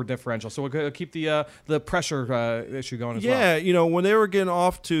turnover differential. So we'll keep the pressure issue going as well. Yeah, when they were getting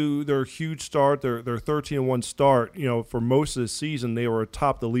off to their huge start, their 13-1 start, for most of this season, they were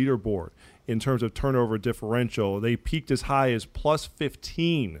atop the leaderboard in terms of turnover differential. They peaked as high as plus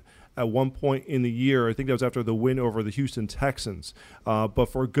 15 at one point in the year. I think that was after the win over the Houston Texans. But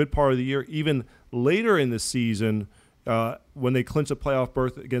for a good part of the year, even later in the season, when they clinched a playoff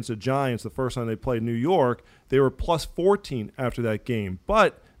berth against the Giants the first time they played New York, they were plus 14 after that game.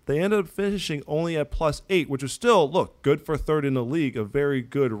 But they ended up finishing only at plus 8, which is still, good for third in the league, a very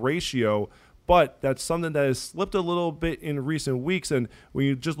good ratio. But that's something that has slipped a little bit in recent weeks. And when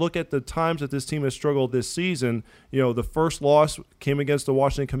you just look at the times that this team has struggled this season, the first loss came against the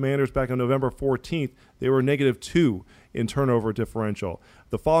Washington Commanders back on November 14th. They were -2 in turnover differential.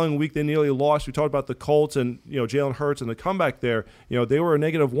 The following week, they nearly lost. We talked about the Colts and Jalen Hurts and the comeback there. They were a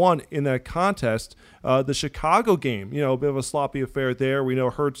 -1 in that contest. The Chicago game, a bit of a sloppy affair there. We know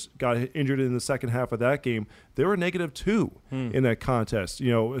Hurts got injured in the second half of that game. They were -2 in that contest,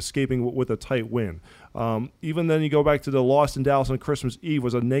 escaping with a tight win. Even then, you go back to the loss in Dallas on Christmas Eve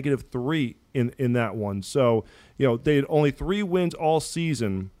was a -3 in that one. So, they had only 3 wins all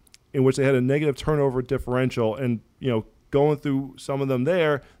season in which they had a negative turnover differential. And, going through some of them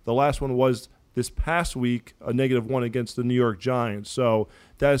there, the last one was this past week, a -1 against the New York Giants. So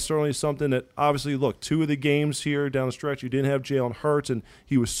that is certainly something that, obviously, look, 2 of the games here down the stretch, you didn't have Jalen Hurts, and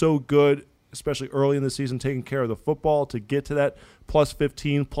he was so good, especially early in the season, taking care of the football to get to that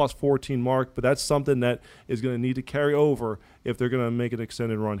 +15, +14 mark. But that's something that is going to need to carry over if they're going to make an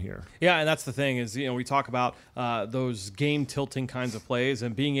extended run here. Yeah, and that's the thing is, we talk about those game-tilting kinds of plays,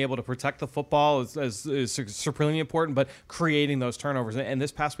 and being able to protect the football is supremely important, but creating those turnovers. And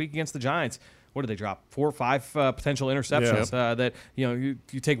this past week against the Giants, what did they drop? 4 or 5 potential interceptions that, you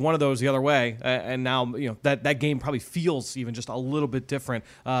take one of those the other way, and now, that game probably feels even just a little bit different.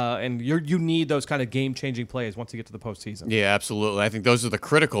 And you need those kind of game-changing plays once you get to the postseason. Yeah, absolutely. I think those are the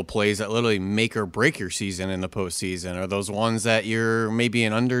critical plays that literally make or break your season in the postseason, are those ones that you're maybe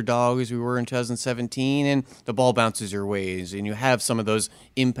an underdog, as we were in 2017, and the ball bounces your ways, and you have some of those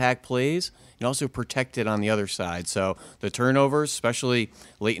impact plays. And also protected on the other side. So the turnovers, especially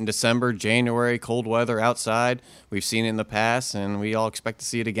late in December, January, cold weather outside, we've seen it in the past, and we all expect to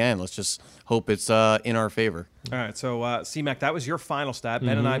see it again. Let's just hope it's in our favor. All right, so C-Mac, that was your final stat.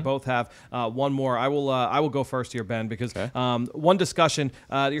 Ben and I both have one more. I will go first here, Ben, because one discussion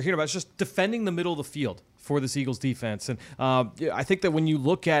you're hearing about is just defending the middle of the field for this Eagles defense. And I think that when you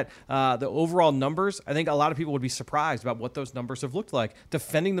look at the overall numbers, I think a lot of people would be surprised about what those numbers have looked like.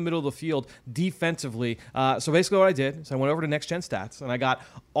 Defending the middle of the field defensively. So basically what I did is I went over to Next Gen Stats, and I got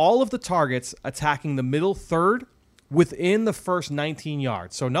all of the targets attacking the middle third within the first 19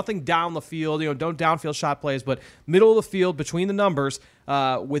 yards. So nothing down the field, don't downfield shot plays, but middle of the field between the numbers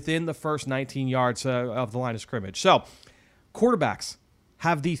within the first 19 yards of the line of scrimmage. So quarterbacks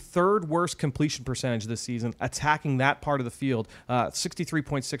have the 3rd worst completion percentage this season, attacking that part of the field,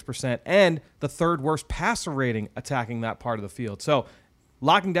 63.6%, and the 3rd worst passer rating attacking that part of the field. So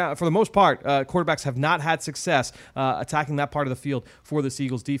locking down, for the most part, quarterbacks have not had success attacking that part of the field for this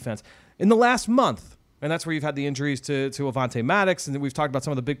Eagles defense. In the last month, and that's where you've had the injuries to Avonte Maddox, and we've talked about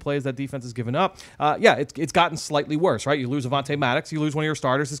some of the big plays that defense has given up. It's gotten slightly worse, right? You lose Avonte Maddox, you lose one of your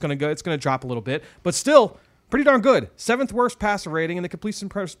starters, it's going to drop a little bit, but still pretty darn good. 7th worst passer rating, and the completion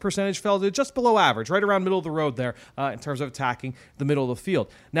percentage fell to just below average, right around middle of the road there in terms of attacking the middle of the field.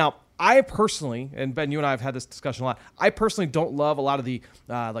 Now, I personally, and Ben, you and I have had this discussion a lot, I personally don't love a lot of the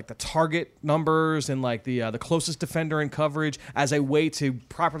like the target numbers and like the closest defender in coverage as a way to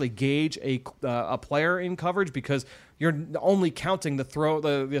properly gauge a player in coverage, because you're only counting the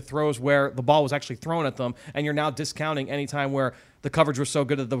throws where the ball was actually thrown at them, and you're now discounting any time where the coverage was so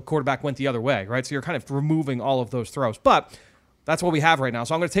good that the quarterback went the other way, right? So you're kind of removing all of those throws. But that's what we have right now.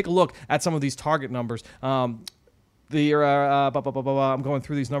 So I'm going to take a look at some of these target numbers. I'm going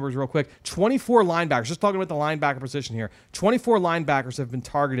through these numbers real quick. 24 linebackers, just talking about the linebacker position here. 24 linebackers have been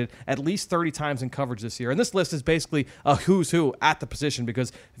targeted at least 30 times in coverage this year. And this list is basically a who's who at the position,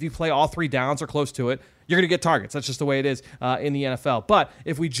 because if you play all 3 downs or close to it, you're going to get targets. That's just the way it is in the NFL. But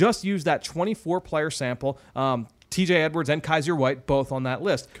if we just use that 24-player sample, TJ Edwards and Kaiser White both on that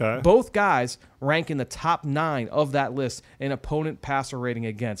list. Okay. Both guys rank in the top 9 of that list in opponent passer rating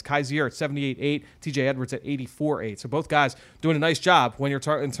against. Kaiser at 78.8, TJ Edwards at 84.8. So both guys doing a nice job when you're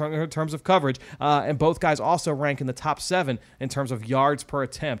in terms of coverage, and both guys also rank in the top 7 in terms of yards per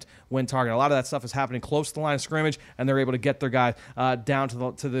attempt when targeted. A lot of that stuff is happening close to the line of scrimmage, and they're able to get their guy down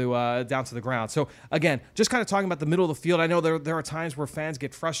to the ground. So again, just kind of talking about the middle of the field. I know there are times where fans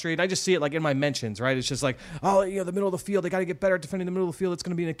get frustrated. I just see it like in my mentions, right? It's just like, the middle of the field, they got to get better at defending the middle of the field. It's going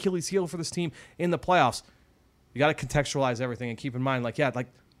to be an Achilles heel for this team in the playoffs. You got to contextualize everything and keep in mind,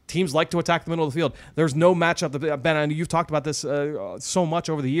 teams like to attack the middle of the field. There's no matchup. Ben, you've talked about this so much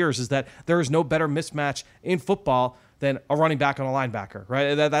over the years, is that there is no better mismatch in football than a running back on a linebacker,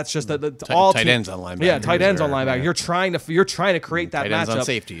 right? That's just tight ends on linebacker. Yeah, tight ends on linebacker. Yeah. You're trying to create that tight matchup. Ends on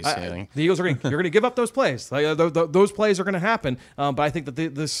safeties. The Eagles are you're going to give up those plays. Like, those plays are going to happen. But I think that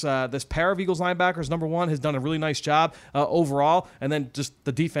this pair of Eagles linebackers, number one, has done a really nice job overall, and then just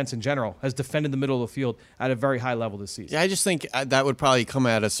the defense in general has defended the middle of the field at a very high level this season. Yeah, I just think that would probably come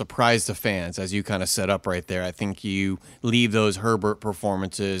at a surprise to fans, as you kind of set up right there. I think you leave those Herbert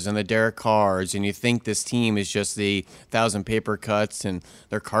performances and the Derek Carrs, and you think this team is just the 1,000 paper cuts, and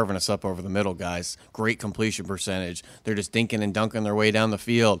they're carving us up over the middle, guys. Great completion percentage. They're just dinking and dunking their way down the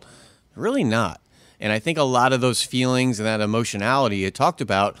field. Really not. And I think a lot of those feelings and that emotionality you talked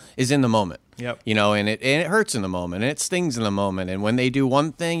about is in the moment. Yep. And it hurts in the moment, and it stings in the moment. And when they do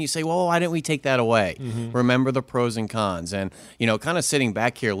one thing, you say, well, why didn't we take that away? Mm-hmm. Remember the pros and cons. And, kind of sitting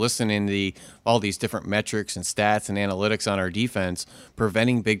back here listening to all these different metrics and stats and analytics on our defense,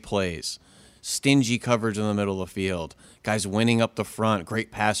 preventing big plays, stingy coverage in the middle of the field, guys winning up the front,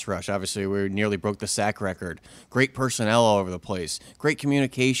 great pass rush. Obviously, we nearly broke the sack record. Great personnel all over the place, great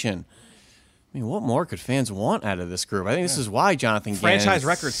communication. I mean, what more could fans want out of this group? I think this is why Jonathan franchise Gannon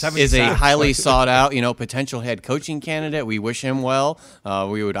record 70 is sacks. A highly sought out, potential head coaching candidate. We wish him well.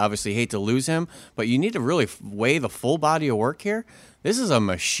 We would obviously hate to lose him, but you need to really weigh the full body of work here. This is a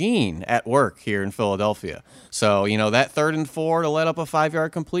machine at work here in Philadelphia. So, that 3rd and 4 to let up a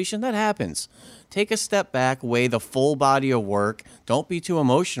 5-yard completion, that happens. Take a step back, weigh the full body of work. Don't be too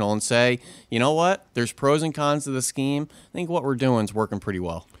emotional and say, you know what? There's pros and cons to the scheme. I think what we're doing is working pretty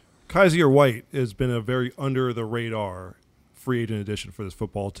well. Kaiser White has been a very under-the-radar free agent addition for this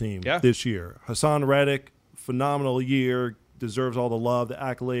football team this year. Hassan Reddick, phenomenal year, deserves all the love, the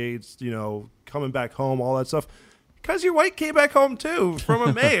accolades, coming back home, all that stuff. Kaiser White came back home, too, from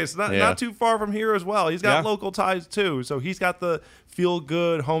Emmaus, not too far from here as well. He's got local ties, too, so he's got the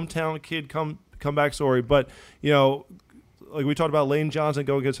feel-good, hometown kid comeback story. But, like we talked about Lane Johnson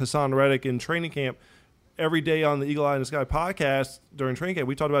going against Hassan Reddick in training camp, every day on the Eagle Eye in the Sky podcast during training camp,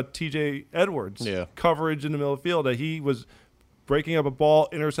 we talked about TJ Edwards' coverage in the middle of the field, that he was breaking up a ball,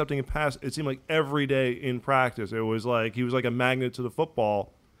 intercepting a pass. It seemed like every day in practice. It was like he was like a magnet to the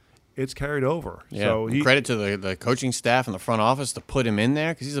football. It's carried over. Yeah. So credit to the coaching staff and the front office to put him in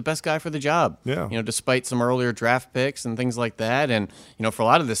there because he's the best guy for the job. Yeah. Despite some earlier draft picks and things like that. And, for a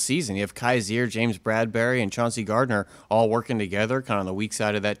lot of this season, you have Kaiser, James Bradbury, and Chauncey Gardner all working together kind of on the weak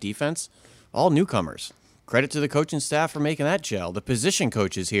side of that defense. All newcomers. Credit to the coaching staff for making that gel. The position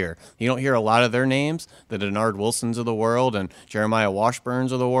coaches here, you don't hear a lot of their names, the Denard Wilsons of the world and Jeremiah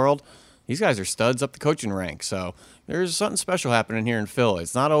Washburns of the world. These guys are studs up the coaching ranks. So there's something special happening here in Phil.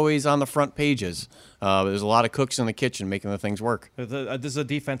 It's not always on the front pages. But there's a lot of cooks in the kitchen making the things work. This is a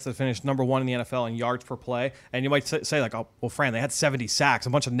defense that finished number 1 in the NFL in yards per play. And you might say like, oh, well, Fran, they had 70 sacks. A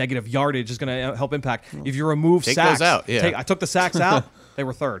bunch of negative yardage is going to help impact. If you remove sacks, those out. Yeah. I took the sacks out. They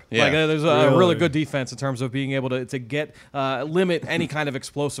were 3rd. Yeah. There's a really good defense in terms of being able to get limit any kind of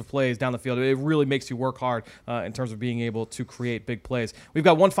explosive plays down the field. It really makes you work hard in terms of being able to create big plays. We've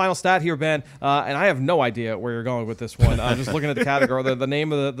got one final stat here, Ben, and I have no idea where you're going with this one. Just looking at the category, the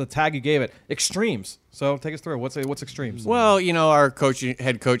name of the tag you gave it, extremes. So take us through. What's extremes? Well, our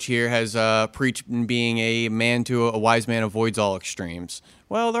head coach here has preached being a man to a wise man avoids all extremes.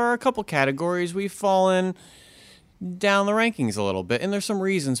 Well, there are a couple categories we've fallen down the rankings a little bit, and there's some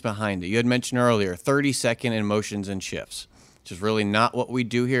reasons behind it. You had mentioned earlier 30-second in motions and shifts, which is really not what we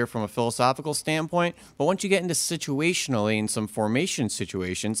do here from a philosophical standpoint. But once you get into situationally in some formation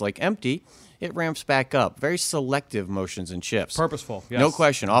situations like empty, it ramps back up. Very selective motions and shifts. Purposeful, yes. No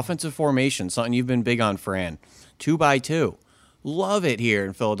question. Offensive formation, something you've been big on, Fran. 2x2. Love it here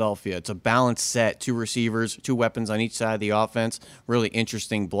in Philadelphia. It's a balanced set. 2 receivers, 2 weapons on each side of the offense. Really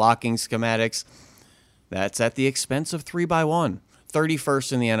interesting blocking schematics. That's at the expense of 3x1.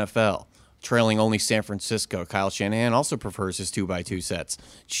 31st in the NFL. Trailing only San Francisco. Kyle Shanahan also prefers his 2x2 sets.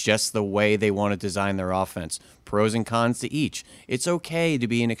 It's just the way they want to design their offense. Pros and cons to each. It's okay to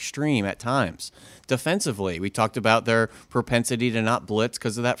be an extreme at times. Defensively, we talked about their propensity to not blitz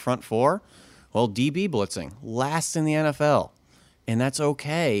because of that front 4. Well, DB blitzing, last in the NFL. And that's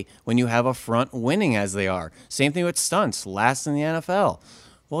okay when you have a front winning as they are. Same thing with stunts, last in the NFL.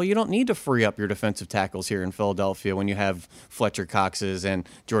 Well, you don't need to free up your defensive tackles here in Philadelphia when you have Fletcher Coxes and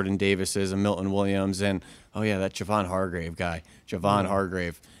Jordan Davises and Milton Williams and, that Javon Hargrave guy.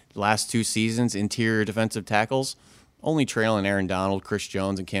 Hargrave. Last 2 seasons, interior defensive tackles, only trailing Aaron Donald, Chris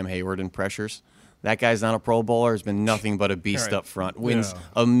Jones, and Cam Hayward in pressures. That guy's not a Pro Bowler. Has been nothing but a beast up front. Wins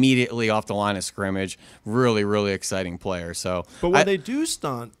immediately off the line of scrimmage. Really, really exciting player. So, but when they do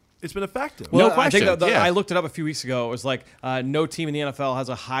stunt, it's been effective. Well, No question. I think Yeah. I looked it up a few weeks ago. It was like no team in the NFL has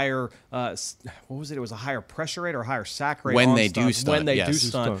a higher what was it? It was a higher pressure rate or a higher sack rate When on they do stunts, stunt, when they yes. do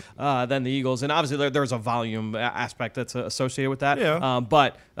stunt than the Eagles. And obviously there's a volume aspect that's associated with that. Yeah.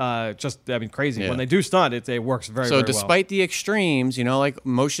 But crazy. Yeah. When they do stunt, it works very So very despite the extremes, like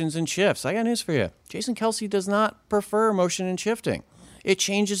motions and shifts, I got news for you. Jason Kelce does not prefer motion and shifting. It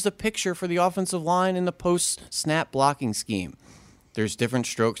changes the picture for the offensive line in the post-snap blocking scheme. There's different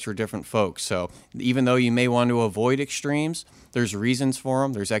strokes for different folks. So even though you may want to avoid extremes, there's reasons for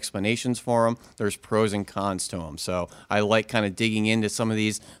them, there's explanations for them, there's pros and cons to them. So I like kind of digging into some of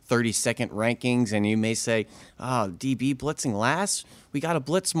these 30-second rankings, and you may say, DB blitzing last? We got to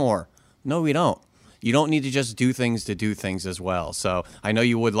blitz more. No, we don't. You don't need to just do things to do things as well. So I know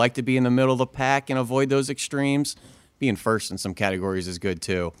you would like to be in the middle of the pack and avoid those extremes. Being first in some categories is good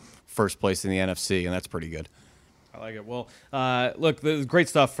too. First place in the NFC, and that's pretty good. I like it. Well, look, there's great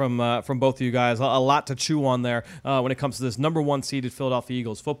stuff from both of you guys. A lot to chew on there when it comes to this number 1 seeded Philadelphia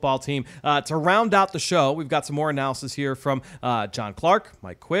Eagles football team. To round out the show, we've got some more analysis here from John Clark,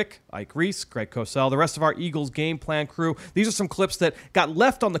 Mike Quick, Ike Reese, Greg Cosell, the rest of our Eagles game plan crew. These are some clips that got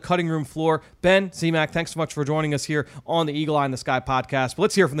left on the cutting room floor. Ben, C-Mac, thanks so much for joining us here on the Eagle Eye in the Sky podcast. But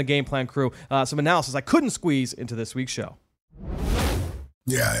let's hear from the game plan crew some analysis I couldn't squeeze into this week's show.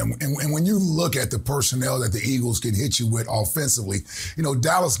 Yeah, and when you look at the personnel that the Eagles can hit you with offensively,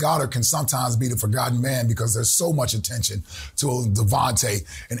 Dallas Goedert can sometimes be the forgotten man because there's so much attention to Devontae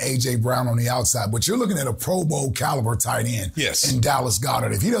and A.J. Brown on the outside. But you're looking at a Pro Bowl caliber tight end in Dallas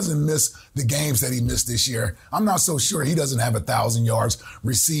Goedert. If he doesn't miss the games that he missed this year, I'm not so sure he doesn't have 1,000 yards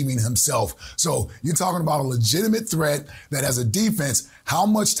receiving himself. So you're talking about a legitimate threat that as a defense, how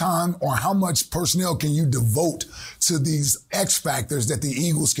much time or how much personnel can you devote to these X factors that the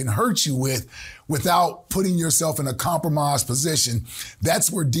Eagles can hurt you with without putting yourself in a compromised position? That's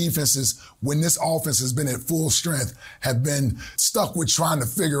where defenses, when this offense has been at full strength, have been stuck with trying to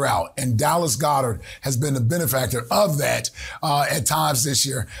figure out. And Dallas Goedert has been the benefactor of that at times this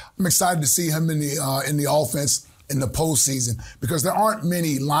year. I'm excited to see him in the offense in the postseason because there aren't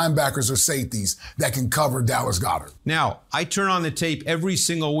many linebackers or safeties that can cover Dallas Goedert. Now, I turn on the tape every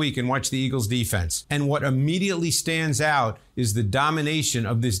single week and watch the Eagles defense. And what immediately stands out is the domination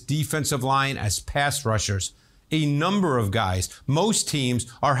of this defensive line as pass rushers. A number of guys, most teams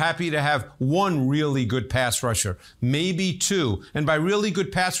are happy to have one really good pass rusher, maybe two. And by really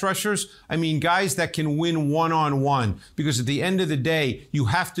good pass rushers, I mean guys that can win one-on-one. Because at the end of the day, you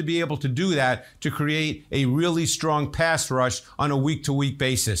have to be able to do that to create a really strong pass rush on a week-to-week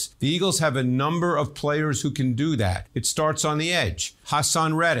basis. The Eagles have a number of players who can do that. It starts on the edge.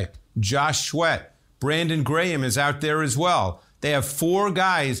 Hassan Reddick, Josh Sweat, Brandon Graham is out there as well. They have 4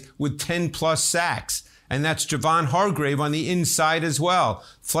 guys with 10-plus sacks. And that's Javon Hargrave on the inside as well.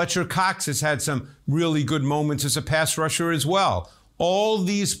 Fletcher Cox has had some really good moments as a pass rusher as well. All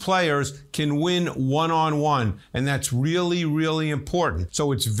these players can win one-on-one, and that's really, really important.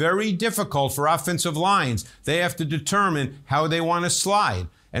 So it's very difficult for offensive lines. They have to determine how they want to slide.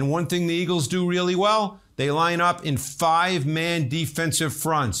 And one thing the Eagles do really well, they line up in 5-man defensive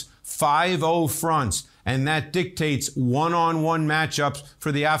fronts, 5-0 fronts. And that dictates one-on-one matchups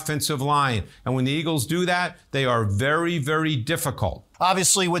for the offensive line. And when the Eagles do that, they are very, very difficult.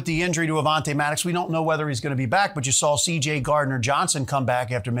 Obviously, with the injury to Avonte Maddox, we don't know whether he's going to be back, but you saw C.J. Gardner-Johnson come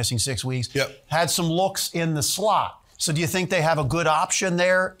back after missing 6 weeks. Yep. Had some looks in the slot. So do you think they have a good option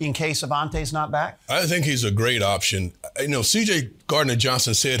there in case Avonte's not back? I think he's a great option. C.J.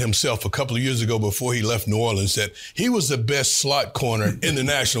 Gardner-Johnson said himself a couple of years ago before he left New Orleans that he was the best slot corner in the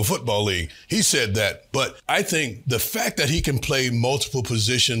National Football League. He said that. But I think the fact that he can play multiple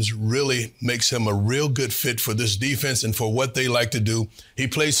positions really makes him a real good fit for this defense and for what they like to do. He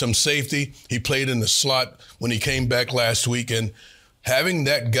plays some safety. He played in the slot when he came back last week. And having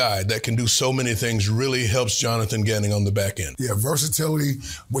that guy that can do so many things really helps Jonathan Gannon on the back end. Yeah, versatility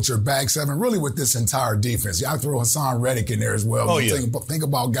with your back seven, really with this entire defense. Yeah, I throw Hassan Reddick in there as well. Think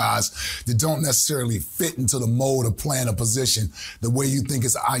about guys that don't necessarily fit into the mold of playing a position the way you think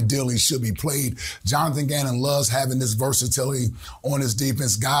it's ideally should be played. Jonathan Gannon loves having this versatility on his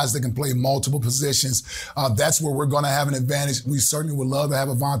defense, guys that can play multiple positions. That's where we're going to have an advantage. We certainly would love to have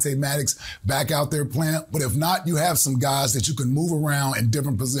Avonte Maddox back out there playing, but if not, you have some guys that you can move around in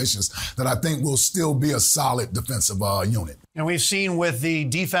different positions that I think will still be a solid defensive unit. And we've seen with the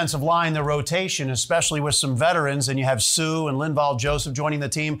defensive line, the rotation, especially with some veterans, and you have Sue and Linval Joseph joining the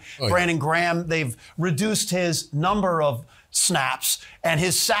team. Brandon Graham, they've reduced his number of snaps, and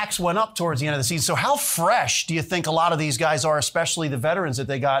his sacks went up towards the end of the season. So how fresh do you think a lot of these guys are, especially the veterans that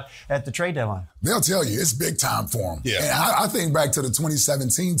they got at the trade deadline? They'll tell you it's big time for them. Yeah. And I think back to the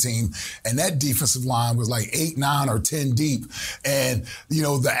 2017 team, and that defensive line was like 8, 9, or 10 deep. And,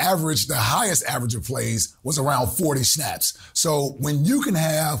 the highest average of plays was around 40 snaps. So when you can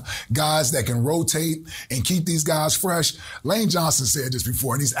have guys that can rotate and keep these guys fresh, Lane Johnson said this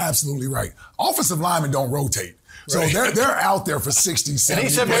before, and he's absolutely right. Offensive linemen don't rotate. So they're out there for 60, 70 And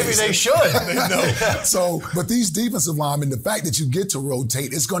he said maybe they should. But these defensive linemen, the fact that you get to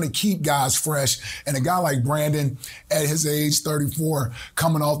rotate, it's going to keep guys fresh. And a guy like Brandon, at his age, 34,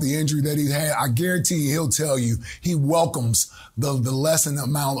 coming off the injury that he had, I guarantee you he'll tell you he welcomes the lessened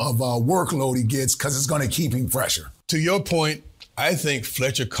amount of workload he gets because it's going to keep him fresher. To your point, I think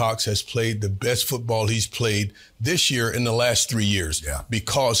Fletcher Cox has played the best football he's played this year in the last 3 years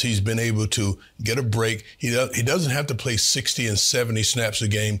because he's been able to get a break. He doesn't have to play 60 and 70 snaps a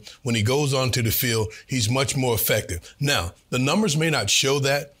game. When he goes onto the field, he's much more effective. Now, the numbers may not show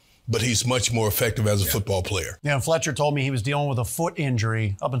that, but he's much more effective as a football player. Yeah, and Fletcher told me he was dealing with a foot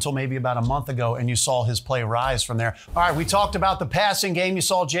injury up until maybe about a month ago, and you saw his play rise from there. All right, we talked about the passing game. You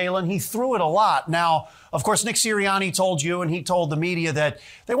saw Jalen. He threw it a lot. Now, of course, Nick Sirianni told you, and he told the media that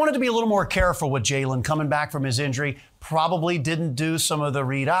they wanted to be a little more careful with Jalen coming back from his injury. Probably didn't do some of the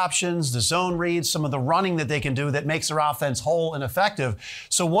read options, the zone reads, some of the running that they can do that makes their offense whole and effective.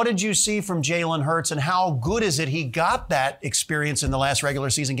 So what did you see from Jalen Hurts, and how good is it he got that experience in the last regular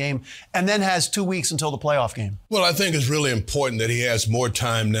season game and then has 2 weeks until the playoff game? Well, I think it's really important that he has more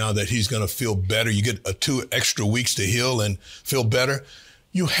time now that he's going to feel better. You get 2 extra weeks to heal and feel better.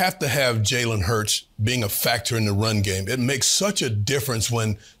 You have to have Jalen Hurts being a factor in the run game. It makes such a difference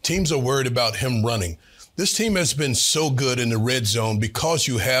when teams are worried about him running. This team has been so good in the red zone because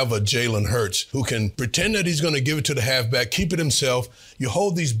you have a Jalen Hurts who can pretend that he's going to give it to the halfback, keep it himself. You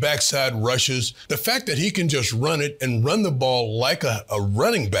hold these backside rushes. The fact that he can just run it and run the ball like a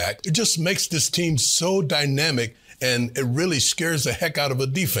running back, it just makes this team so dynamic. And it really scares the heck out of a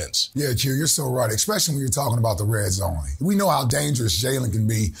defense. Yeah, Q, you're so right, especially when you're talking about the red zone. We know how dangerous Jalen can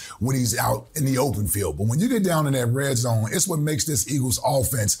be when he's out in the open field. But when you get down in that red zone, it's what makes this Eagles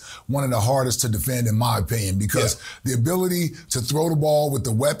offense one of the hardest to defend, in my opinion, because the ability to throw the ball with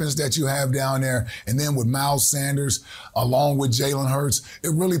the weapons that you have down there, and then with Miles Sanders along with Jalen Hurts, it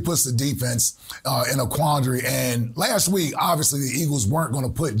really puts the defense in a quandary. And last week, obviously, the Eagles weren't going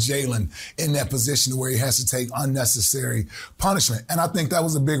to put Jalen in that position where he has to take unnecessary punishment. And I think that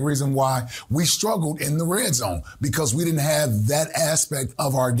was a big reason why we struggled in the red zone, because we didn't have that aspect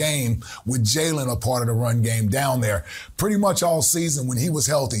of our game with Jalen a part of the run game down there. Pretty much all season when he was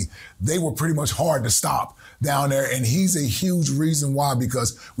healthy, they were pretty much hard to stop down there. And he's a huge reason why,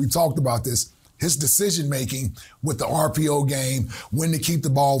 because we talked about this. His decision-making with the RPO game, when to keep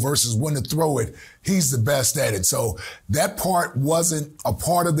the ball versus when to throw it, he's the best at it. So that part wasn't a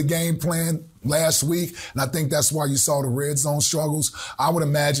part of the game plan last week, and I think that's why you saw the red zone struggles. I would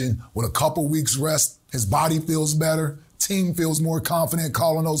imagine with a couple weeks rest, his body feels better, team feels more confident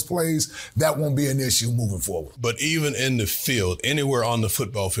calling those plays. That won't be an issue moving forward. But even in the field, anywhere on the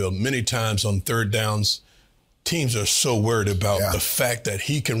football field, many times on third downs, teams are so worried about the fact that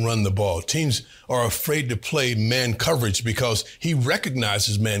he can run the ball. Teams are afraid to play man coverage because he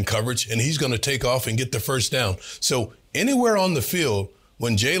recognizes man coverage and he's going to take off and get the first down. So anywhere on the field,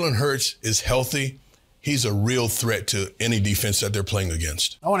 when Jalen Hurts is healthy, he's a real threat to any defense that they're playing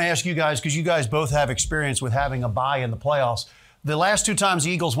against. I want to ask you guys, because you guys both have experience with having a bye in the playoffs. The last 2 times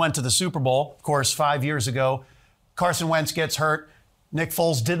the Eagles went to the Super Bowl, of course, 5 years ago, Carson Wentz gets hurt. Nick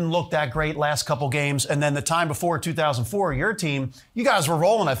Foles didn't look that great last couple games. And then the time before 2004, your team, you guys were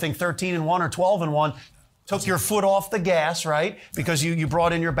rolling, I think, 13-1 or 12-1. Took your foot off the gas, right? Because you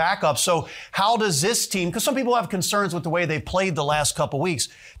brought in your backup. So how does this team, because some people have concerns with the way they played the last couple weeks,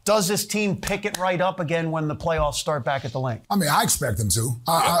 does this team pick it right up again when the playoffs start back at the link? I mean, I expect them to.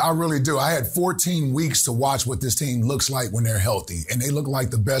 I really do. I had 14 weeks to watch what this team looks like when they're healthy, and they look like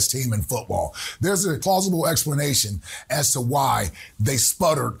the best team in football. There's a plausible explanation as to why they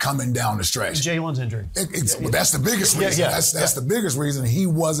sputtered coming down the stretch. Jalen's injury. Well, that's the biggest reason. That's the biggest reason he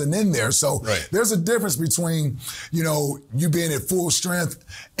wasn't in there. So there's a difference between, you being at full strength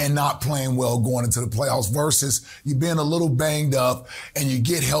and not playing well going into the playoffs versus you being a little banged up and you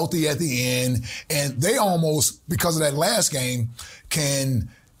get healthy at the end. And they almost, because of that last game, can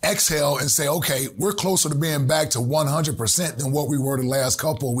exhale and say, okay, we're closer to being back to 100% than what we were the last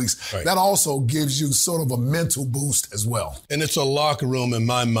couple of weeks. Right. That also gives you sort of a mental boost as well. And it's a locker room, in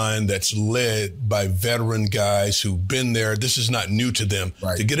my mind, that's led by veteran guys who've been there. This is not new to them.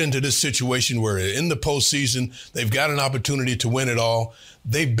 Right. To get into this situation where in the postseason, they've got an opportunity to win it all.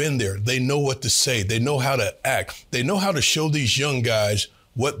 They've been there. They know what to say. They know how to act. They know how to show these young guys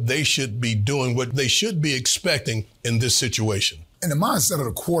what they should be doing, what they should be expecting in this situation. And the mindset of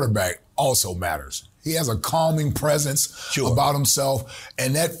the quarterback also matters. He has a calming presence about himself,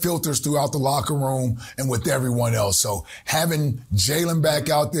 and that filters throughout the locker room and with everyone else. So having Jalen back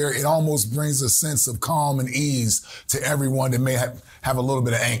out there, it almost brings a sense of calm and ease to everyone that may have a little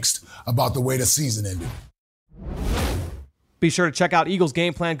bit of angst about the way the season ended. Be sure to check out Eagles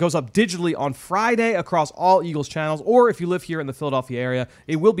Game Plan. It goes up digitally on Friday across all Eagles channels, or if you live here in the Philadelphia area,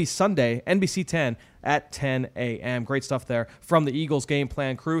 it will be Sunday, NBC 10 at 10 a.m. Great stuff there from the Eagles Game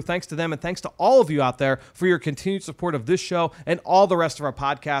Plan crew. Thanks to them, and thanks to all of you out there for your continued support of this show and all the rest of our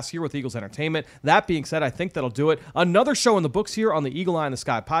podcasts here with Eagles Entertainment. That being said, I think that'll do it. Another show in the books here on the Eagle Eye in the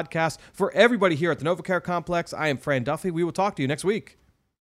Sky podcast. For everybody here at the NovaCare Complex, I am Fran Duffy. We will talk to you next week.